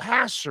a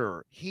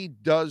passer, he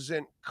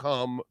doesn't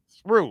come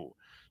through.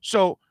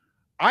 So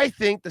I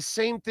think the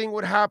same thing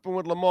would happen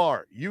with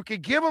Lamar. You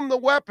could give him the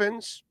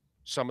weapons.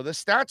 Some of the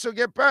stats will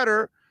get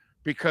better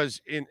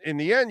because in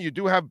the end, you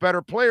do have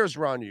better players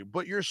around you,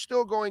 but you're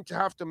still going to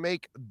have to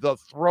make the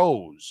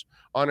throws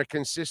on a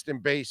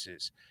consistent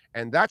basis.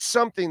 And that's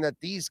something that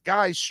these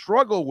guys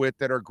struggle with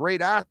that are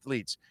great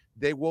athletes.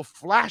 They will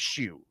flash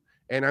you.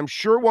 And I'm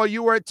sure while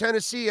you were at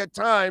Tennessee at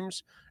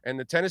times, and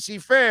the Tennessee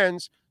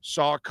fans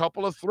saw a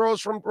couple of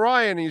throws from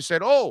Ryan, and you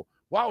said, oh,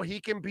 wow, he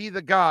can be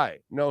the guy.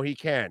 No, he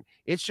can't.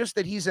 It's just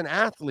that he's an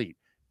athlete.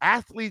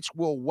 Athletes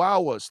will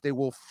wow us. They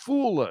will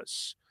fool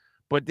us,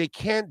 but they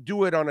can't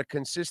do it on a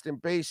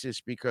consistent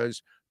basis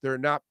because they're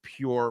not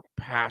pure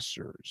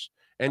passers.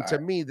 And to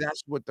me,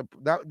 that's what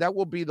that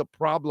will be the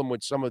problem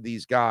with some of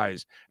these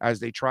guys as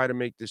they try to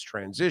make this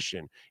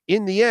transition.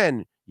 In the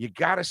end, you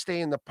got to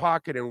stay in the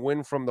pocket and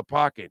win from the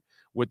pocket.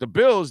 With the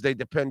Bills, they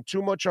depend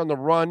too much on the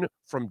run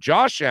from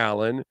Josh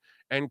Allen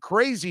and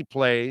crazy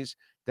plays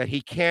that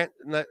he can't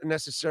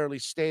necessarily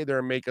stay there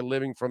and make a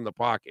living from the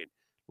pocket.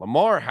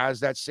 Lamar has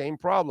that same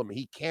problem.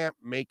 He can't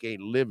make a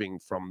living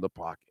from the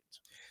pocket.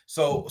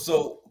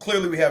 So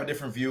clearly we have a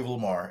different view of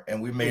Lamar,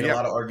 and we've made a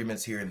lot of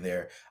arguments here and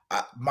there.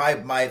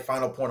 My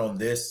final point on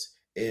this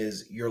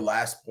is your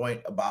last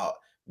point about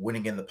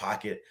winning in the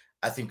pocket.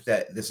 I think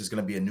that this is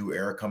going to be a new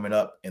era coming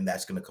up, and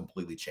that's going to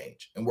completely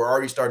change. And we're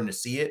already starting to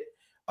see it.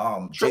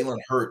 Sure. Jalen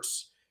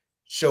Hurts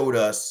showed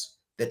us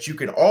that you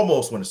can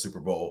almost win a Super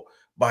Bowl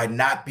by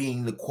not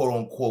being the quote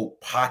unquote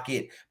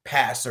pocket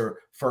passer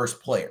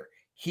first player.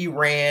 He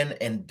ran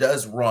and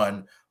does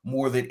run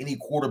more than any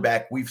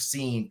quarterback we've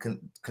seen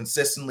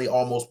consistently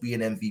almost be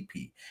an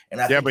MVP.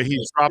 And I think but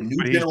he's dropping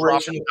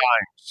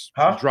dimes.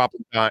 Huh?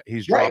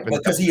 He's right, dropping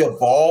because dimes. he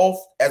evolved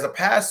as a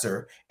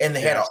passer, and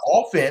they had Yes.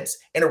 an offense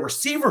and a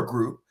receiver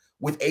group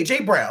with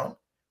AJ Brown,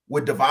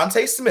 with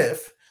Devontae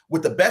Smith,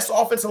 with the best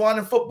offensive line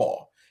in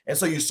football. And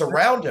so you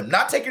surround him,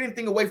 not taking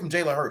anything away from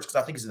Jalen Hurts, because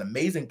I think he's an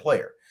amazing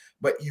player,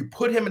 but you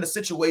put him in a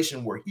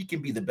situation where he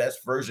can be the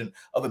best version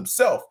of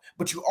himself,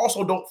 but you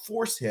also don't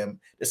force him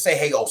to say,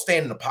 hey,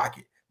 stand in the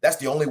pocket. That's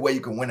the only way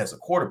you can win as a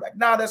quarterback.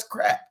 Nah, that's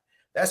crap.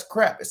 That's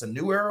crap. It's a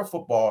new era of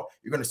football.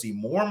 You're going to see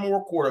more and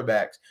more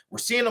quarterbacks. We're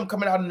seeing them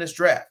coming out in this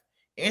draft.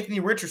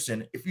 Anthony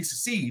Richardson, if he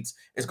succeeds,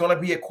 is going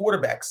to be a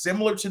quarterback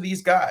similar to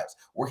these guys,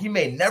 where he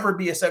may never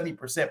be a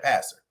 70%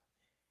 passer.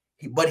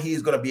 But he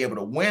is going to be able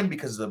to win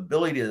because of the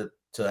ability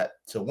to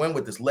win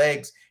with his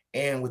legs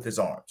and with his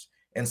arms.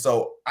 And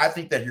so I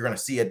think that you're going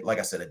to see it, like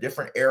I said, a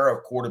different era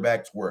of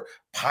quarterbacks where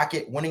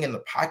winning in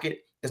the pocket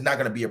is not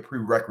going to be a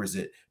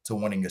prerequisite to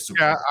winning a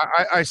Super Bowl.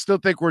 I still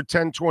think we're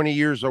 10, 20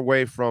 years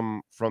away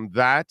from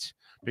that,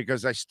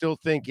 because I still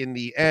think in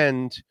the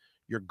end,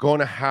 you're going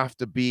to have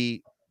to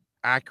be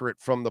accurate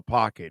from the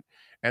pocket.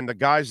 And the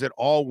guys that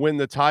all win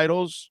the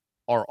titles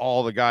are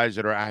all the guys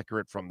that are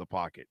accurate from the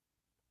pocket.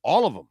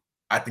 All of them.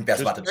 I think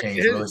that's about to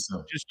change really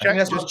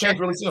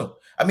soon.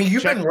 I mean,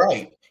 you've been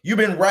right. You've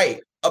been right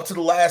up to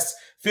the last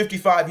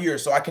 55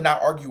 years, so I cannot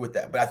argue with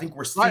that. But I think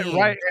we're seeing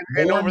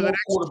and over the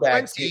next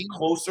quarterbacks get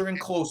closer and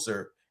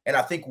closer. And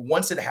I think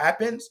once it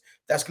happens,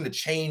 that's going to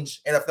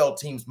change NFL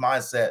teams'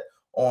 mindset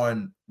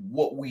on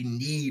what we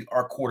need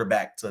our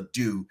quarterback to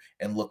do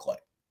and look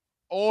like.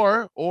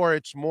 Or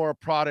it's more a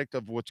product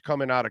of what's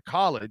coming out of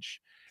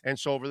college. And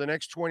so over the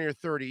next 20 or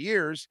 30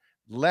 years,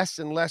 less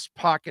and less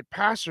pocket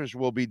passers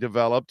will be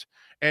developed,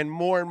 and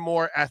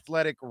more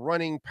athletic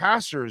running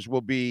passers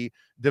will be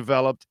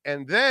developed.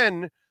 And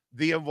then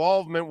the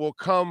involvement will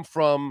come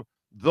from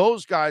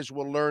those guys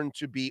will learn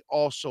to be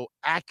also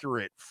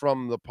accurate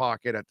from the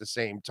pocket at the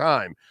same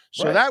time.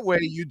 So that way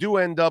you do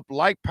end up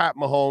like Pat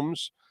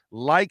Mahomes,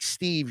 like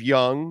Steve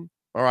Young.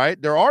 All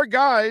right. There are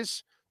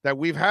guys that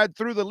we've had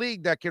through the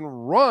league that can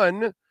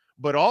run,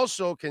 but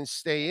also can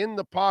stay in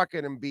the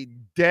pocket and be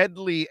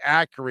deadly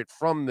accurate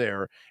from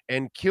there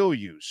and kill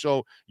you.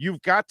 So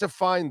you've got to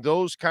find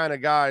those kind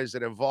of guys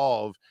that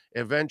evolve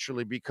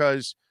eventually,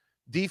 because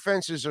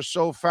defenses are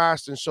so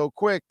fast and so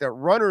quick that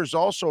runners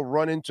also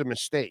run into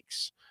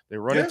mistakes. They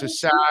run into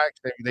sacks.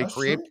 They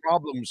create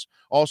problems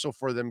also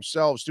for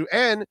themselves too.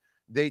 And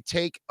they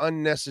take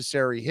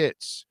unnecessary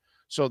hits.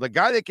 So the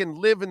guy that can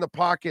live in the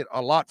pocket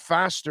a lot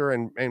faster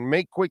and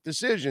make quick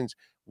decisions,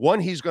 one,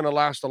 he's going to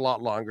last a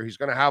lot longer. He's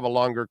going to have a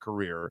longer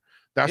career.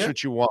 That's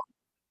what you want.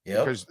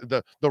 Yeah. Because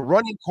the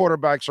running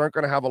quarterbacks aren't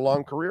going to have a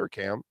long career,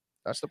 Cam.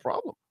 That's the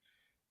problem.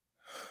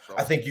 So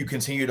I think you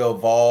continue to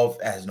evolve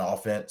as an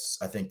offense.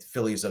 I think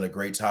Philly's done a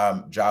great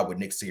job with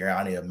Nick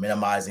Sirianni of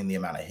minimizing the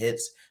amount of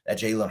hits that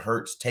Jalen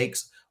Hurts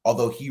takes,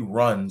 although he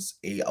runs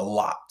a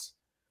lot.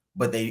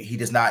 But he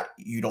does not,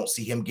 you don't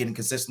see him getting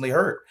consistently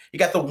hurt. He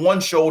got the one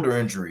shoulder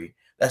injury.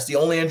 That's the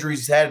only injuries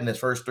he's had in his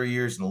first 3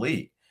 years in the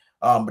league.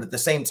 But at the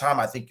same time,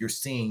 I think you're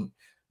seeing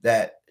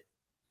that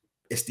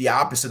it's the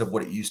opposite of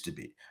what it used to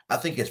be. I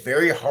think it's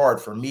very hard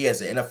for me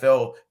as an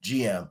NFL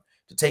GM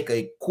to take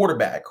a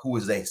quarterback who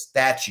is a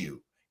statue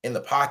in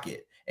the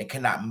pocket and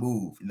cannot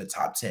move in the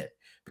top 10,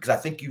 because I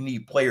think you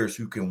need players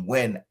who can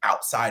win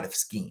outside of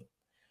scheme,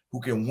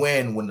 who can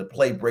win when the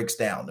play breaks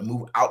down and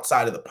move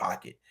outside of the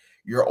pocket.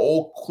 Your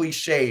old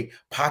cliche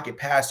pocket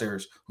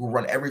passers who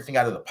run everything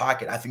out of the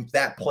pocket, I think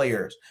that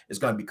players is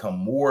going to become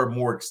more and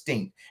more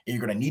extinct, and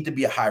you're going to need to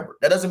be a hybrid.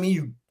 That doesn't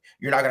mean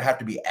you're not going to have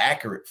to be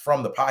accurate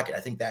from the pocket. I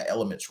think that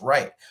element's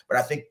right. But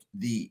I think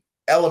the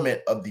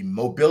element of the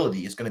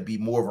mobility is going to be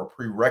more of a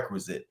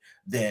prerequisite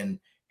than,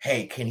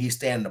 hey, can he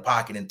stand in the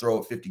pocket and throw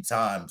it 50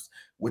 times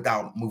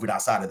without moving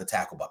outside of the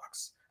tackle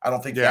box? I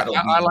don't think I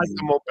like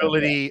the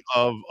mobility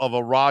of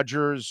a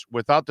Rodgers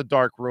without the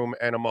dark room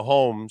and a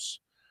Mahomes.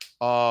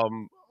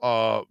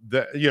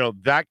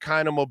 That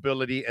kind of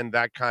mobility and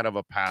that kind of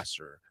a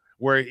passer,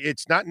 where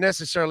it's not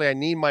necessarily I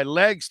need my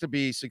legs to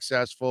be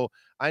successful.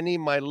 I need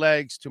my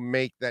legs to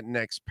make that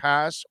next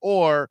pass,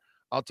 or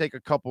I'll take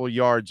a couple of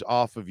yards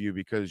off of you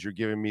because you're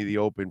giving me the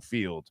open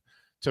field.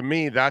 To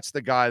me, that's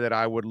the guy that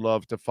I would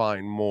love to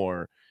find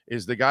more,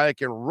 is the guy that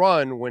can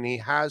run when he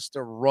has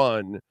to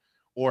run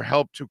or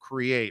help to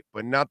create,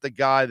 but not the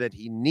guy that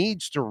he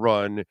needs to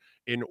run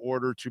in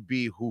order to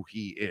be who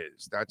he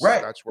is. That's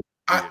right.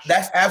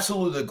 That's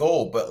absolutely the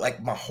goal. But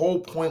like my whole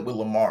point with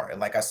Lamar, and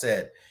like I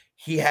said,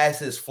 he has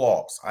his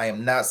flaws. I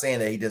am not saying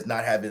that he does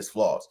not have his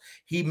flaws.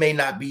 He may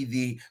not be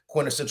the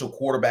quintessential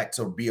quarterback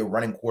to be a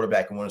running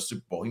quarterback and win a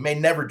Super Bowl. He may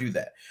never do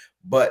that.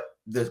 But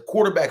the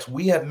quarterbacks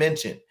we have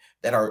mentioned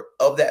that are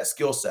of that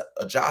skill set,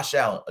 a Josh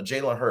Allen, a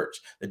Jalen Hurts,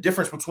 the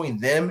difference between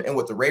them and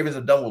what the Ravens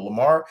have done with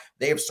Lamar,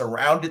 they have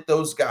surrounded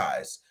those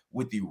guys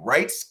with the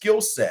right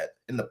skill set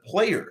and the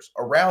players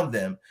around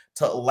them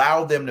to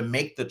allow them to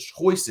make the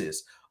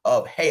choices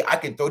of, hey, I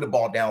can throw the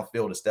ball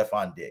downfield to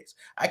Stephon Diggs.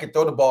 I can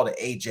throw the ball to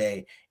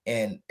AJ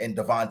and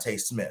Devontae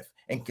Smith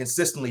and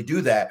consistently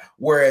do that.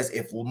 Whereas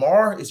if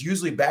Lamar is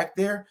usually back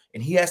there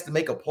and he has to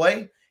make a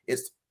play,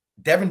 it's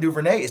Devin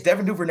Duvernay. Is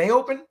Devin Duvernay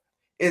open?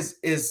 Is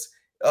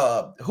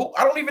who?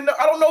 I don't even know.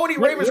 I don't know any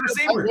Ravens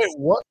receivers.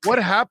 What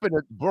happened,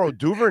 bro?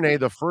 Duvernay,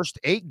 the first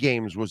 8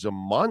 games was a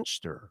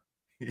monster.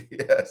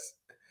 Yes.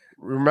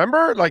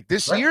 Remember, like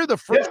this year, the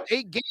first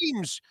 8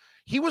 games,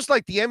 he was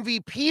like the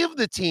MVP of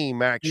the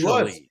team.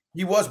 Actually,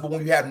 he was. But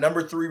when you have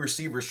number 3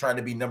 receivers trying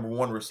to be number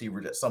 1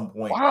 receivers at some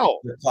point,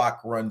 the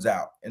clock runs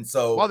out, and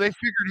so they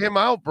figured him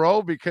out,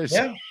 bro, because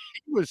he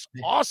was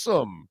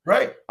awesome.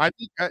 Right? I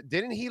think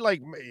didn't he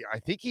like? I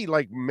think he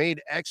like made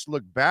X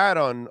look bad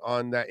on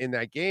that in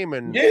that game,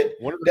 and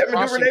Devin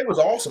Duvernay was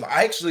awesome.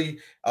 I actually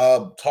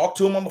talked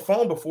to him on the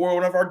phone before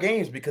one of our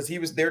games because he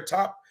was their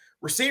top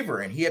receiver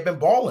and he had been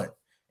balling,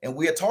 and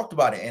we had talked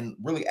about it. And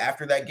really,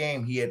 after that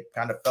game, he had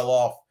kind of fell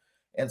off.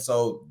 And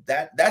so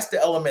that's the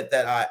element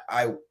that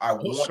I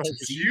want to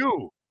see.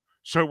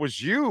 So it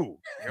was you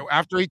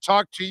after he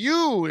talked to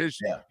you. I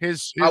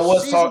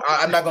was talking.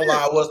 I'm not gonna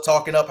lie. I was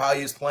talking up how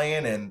he was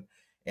playing,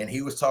 and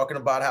he was talking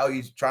about how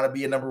he's trying to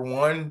be a number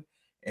 1.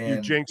 And you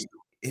jinxed him.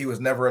 He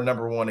was never a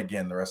number 1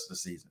 again the rest of the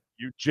season.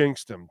 You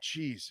jinxed him.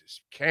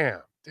 Jesus,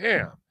 Cam.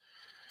 Damn.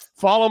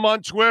 Follow him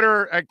on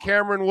Twitter at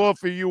Cameron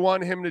Wolf. If you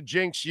want him to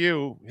jinx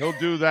you, he'll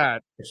do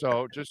that.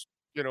 So just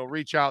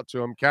reach out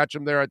to him. Catch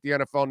him there at the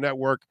NFL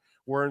Network,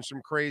 wearing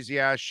some crazy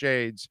ass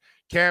shades.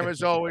 Cam,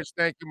 as always,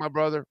 thank you, my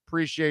brother.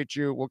 Appreciate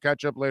you. We'll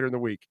catch up later in the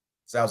week.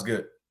 Sounds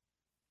good.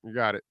 You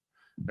got it.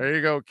 There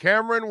you go.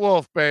 Cameron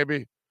Wolf,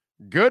 baby.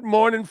 Good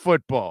morning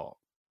football.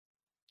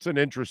 It's an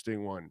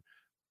interesting one.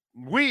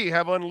 We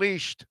have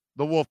unleashed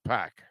the Wolf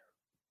Pack.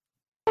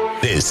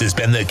 This has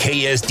been the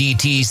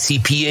KSDT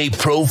CPA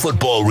Pro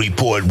Football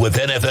Report with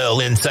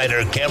NFL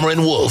insider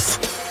Cameron Wolf.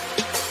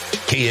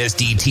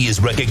 KSDT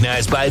is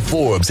recognized by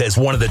Forbes as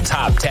one of the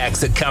top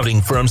tax accounting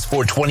firms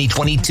for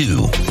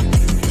 2022.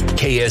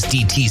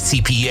 KSDT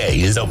CPA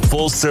is a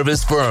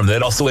full-service firm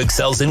that also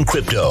excels in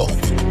crypto.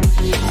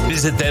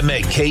 Visit them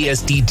at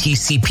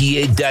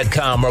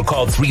ksdtcpa.com or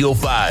call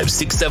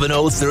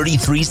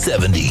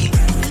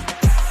 305-670-3370.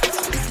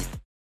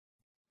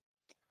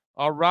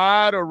 All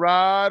right.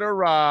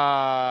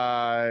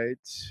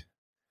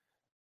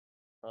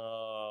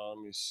 Let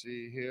me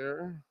see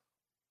here.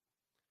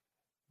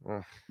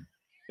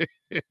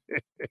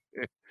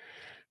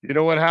 You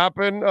know what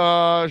happened,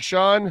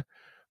 Sean?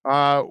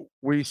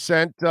 We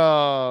sent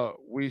our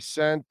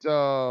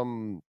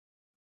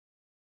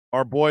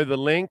boy the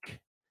link,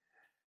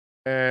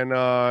 and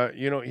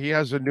he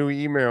has a new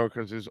email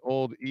because his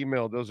old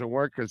email doesn't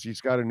work because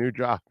he's got a new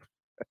job.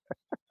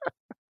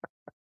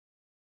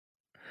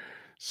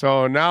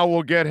 So now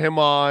we'll get him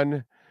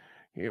on.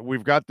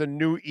 We've got the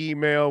new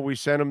email. We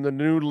sent him the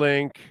new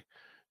link.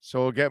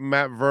 So we'll get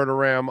Matt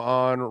Verderam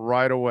on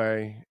right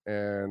away,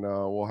 and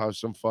we'll have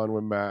some fun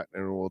with Matt,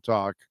 and we'll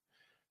talk.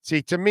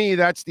 See, to me,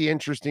 that's the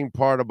interesting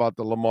part about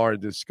the Lamar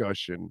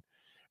discussion.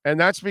 And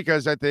that's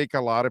because I think a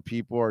lot of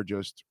people are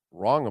just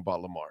wrong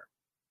about Lamar.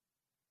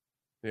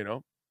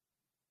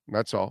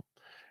 That's all.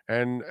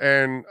 And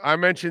I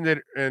mentioned it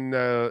in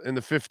the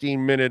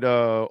 15-minute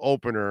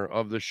opener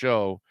of the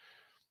show.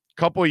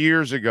 A couple of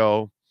years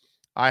ago,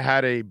 I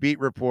had a beat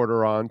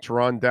reporter on,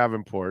 Teron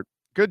Davenport,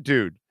 good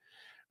dude,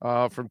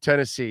 from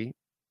Tennessee.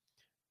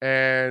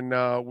 And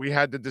we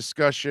had the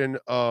discussion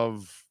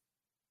of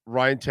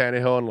Ryan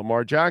Tannehill and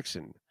Lamar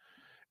Jackson.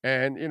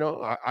 And,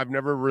 I've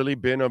never really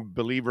been a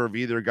believer of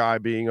either guy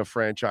being a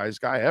franchise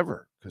guy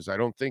ever, because I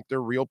don't think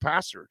they're real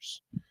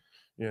passers,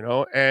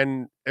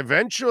 and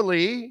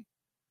eventually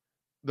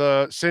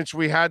since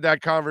we had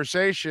that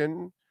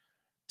conversation,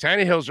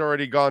 Tannehill's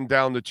already gone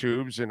down the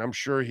tubes, and I'm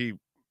sure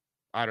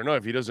I don't know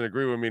if he doesn't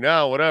agree with me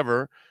now,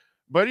 whatever,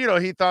 but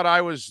he thought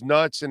I was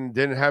nuts and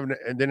didn't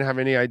have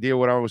any idea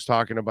what I was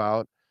talking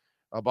about,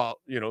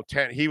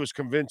 he was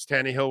convinced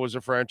Tannehill was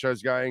a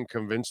franchise guy and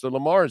convinced that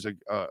Lamar is a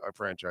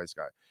franchise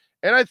guy.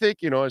 And I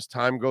think, as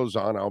time goes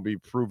on, I'll be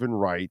proven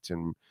right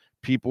and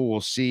people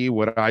will see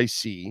what I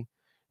see,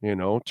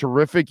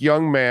 terrific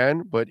young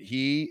man, but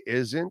he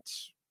isn't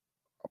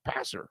a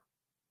passer.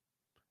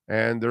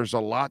 And there's a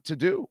lot to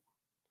do.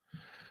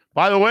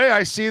 By the way,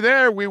 I see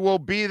we will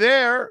be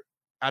there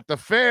at the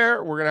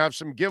fair. We're going to have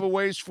some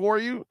giveaways for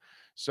you,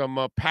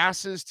 some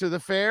passes to the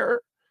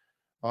fair.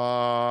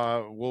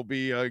 We'll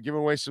be giving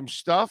away some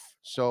stuff.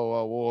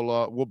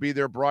 So we'll be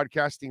there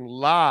broadcasting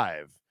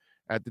live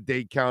at the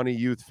Dade County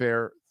Youth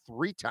Fair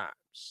 3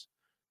 times.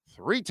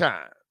 3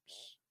 times.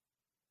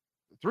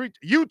 3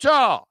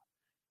 Utah.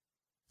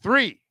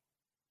 3.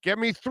 Get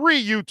me 3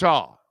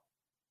 Utah.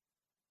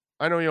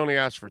 I know you only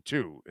asked for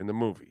 2 in the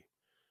movie.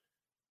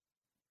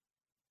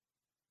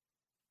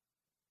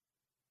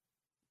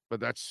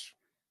 But that's,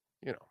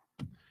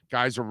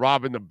 guys are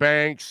robbing the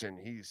banks and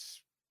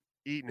he's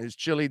eating his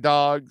chili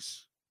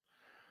dogs.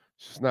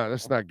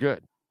 That's not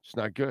good. It's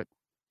not good.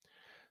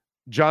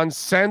 John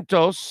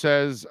Santos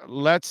says,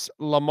 let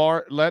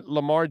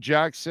Lamar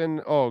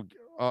Jackson,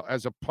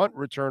 as a punt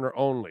returner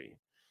only.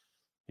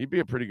 He'd be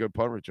a pretty good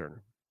punt returner.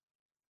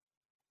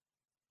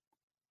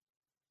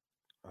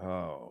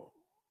 Oh,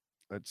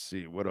 let's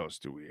see. What else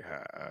do we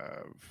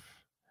have?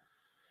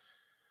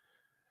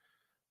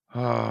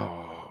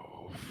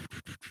 Oh,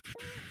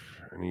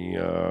 any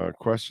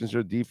questions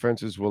or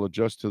defenses will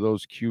adjust to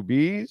those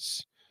QBs?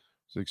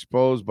 It's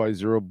exposed by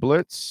zero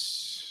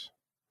blitz.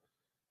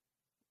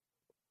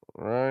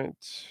 All right.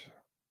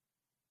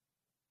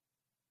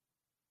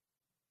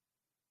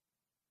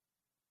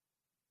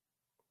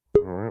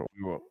 All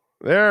right.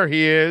 There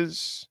he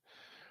is.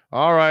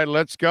 All right,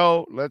 let's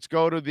go. Let's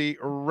go to the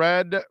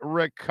Red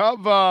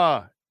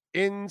Recover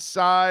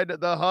inside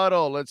the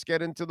huddle. Let's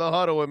get into the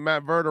huddle with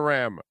Matt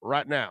Verderam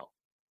right now.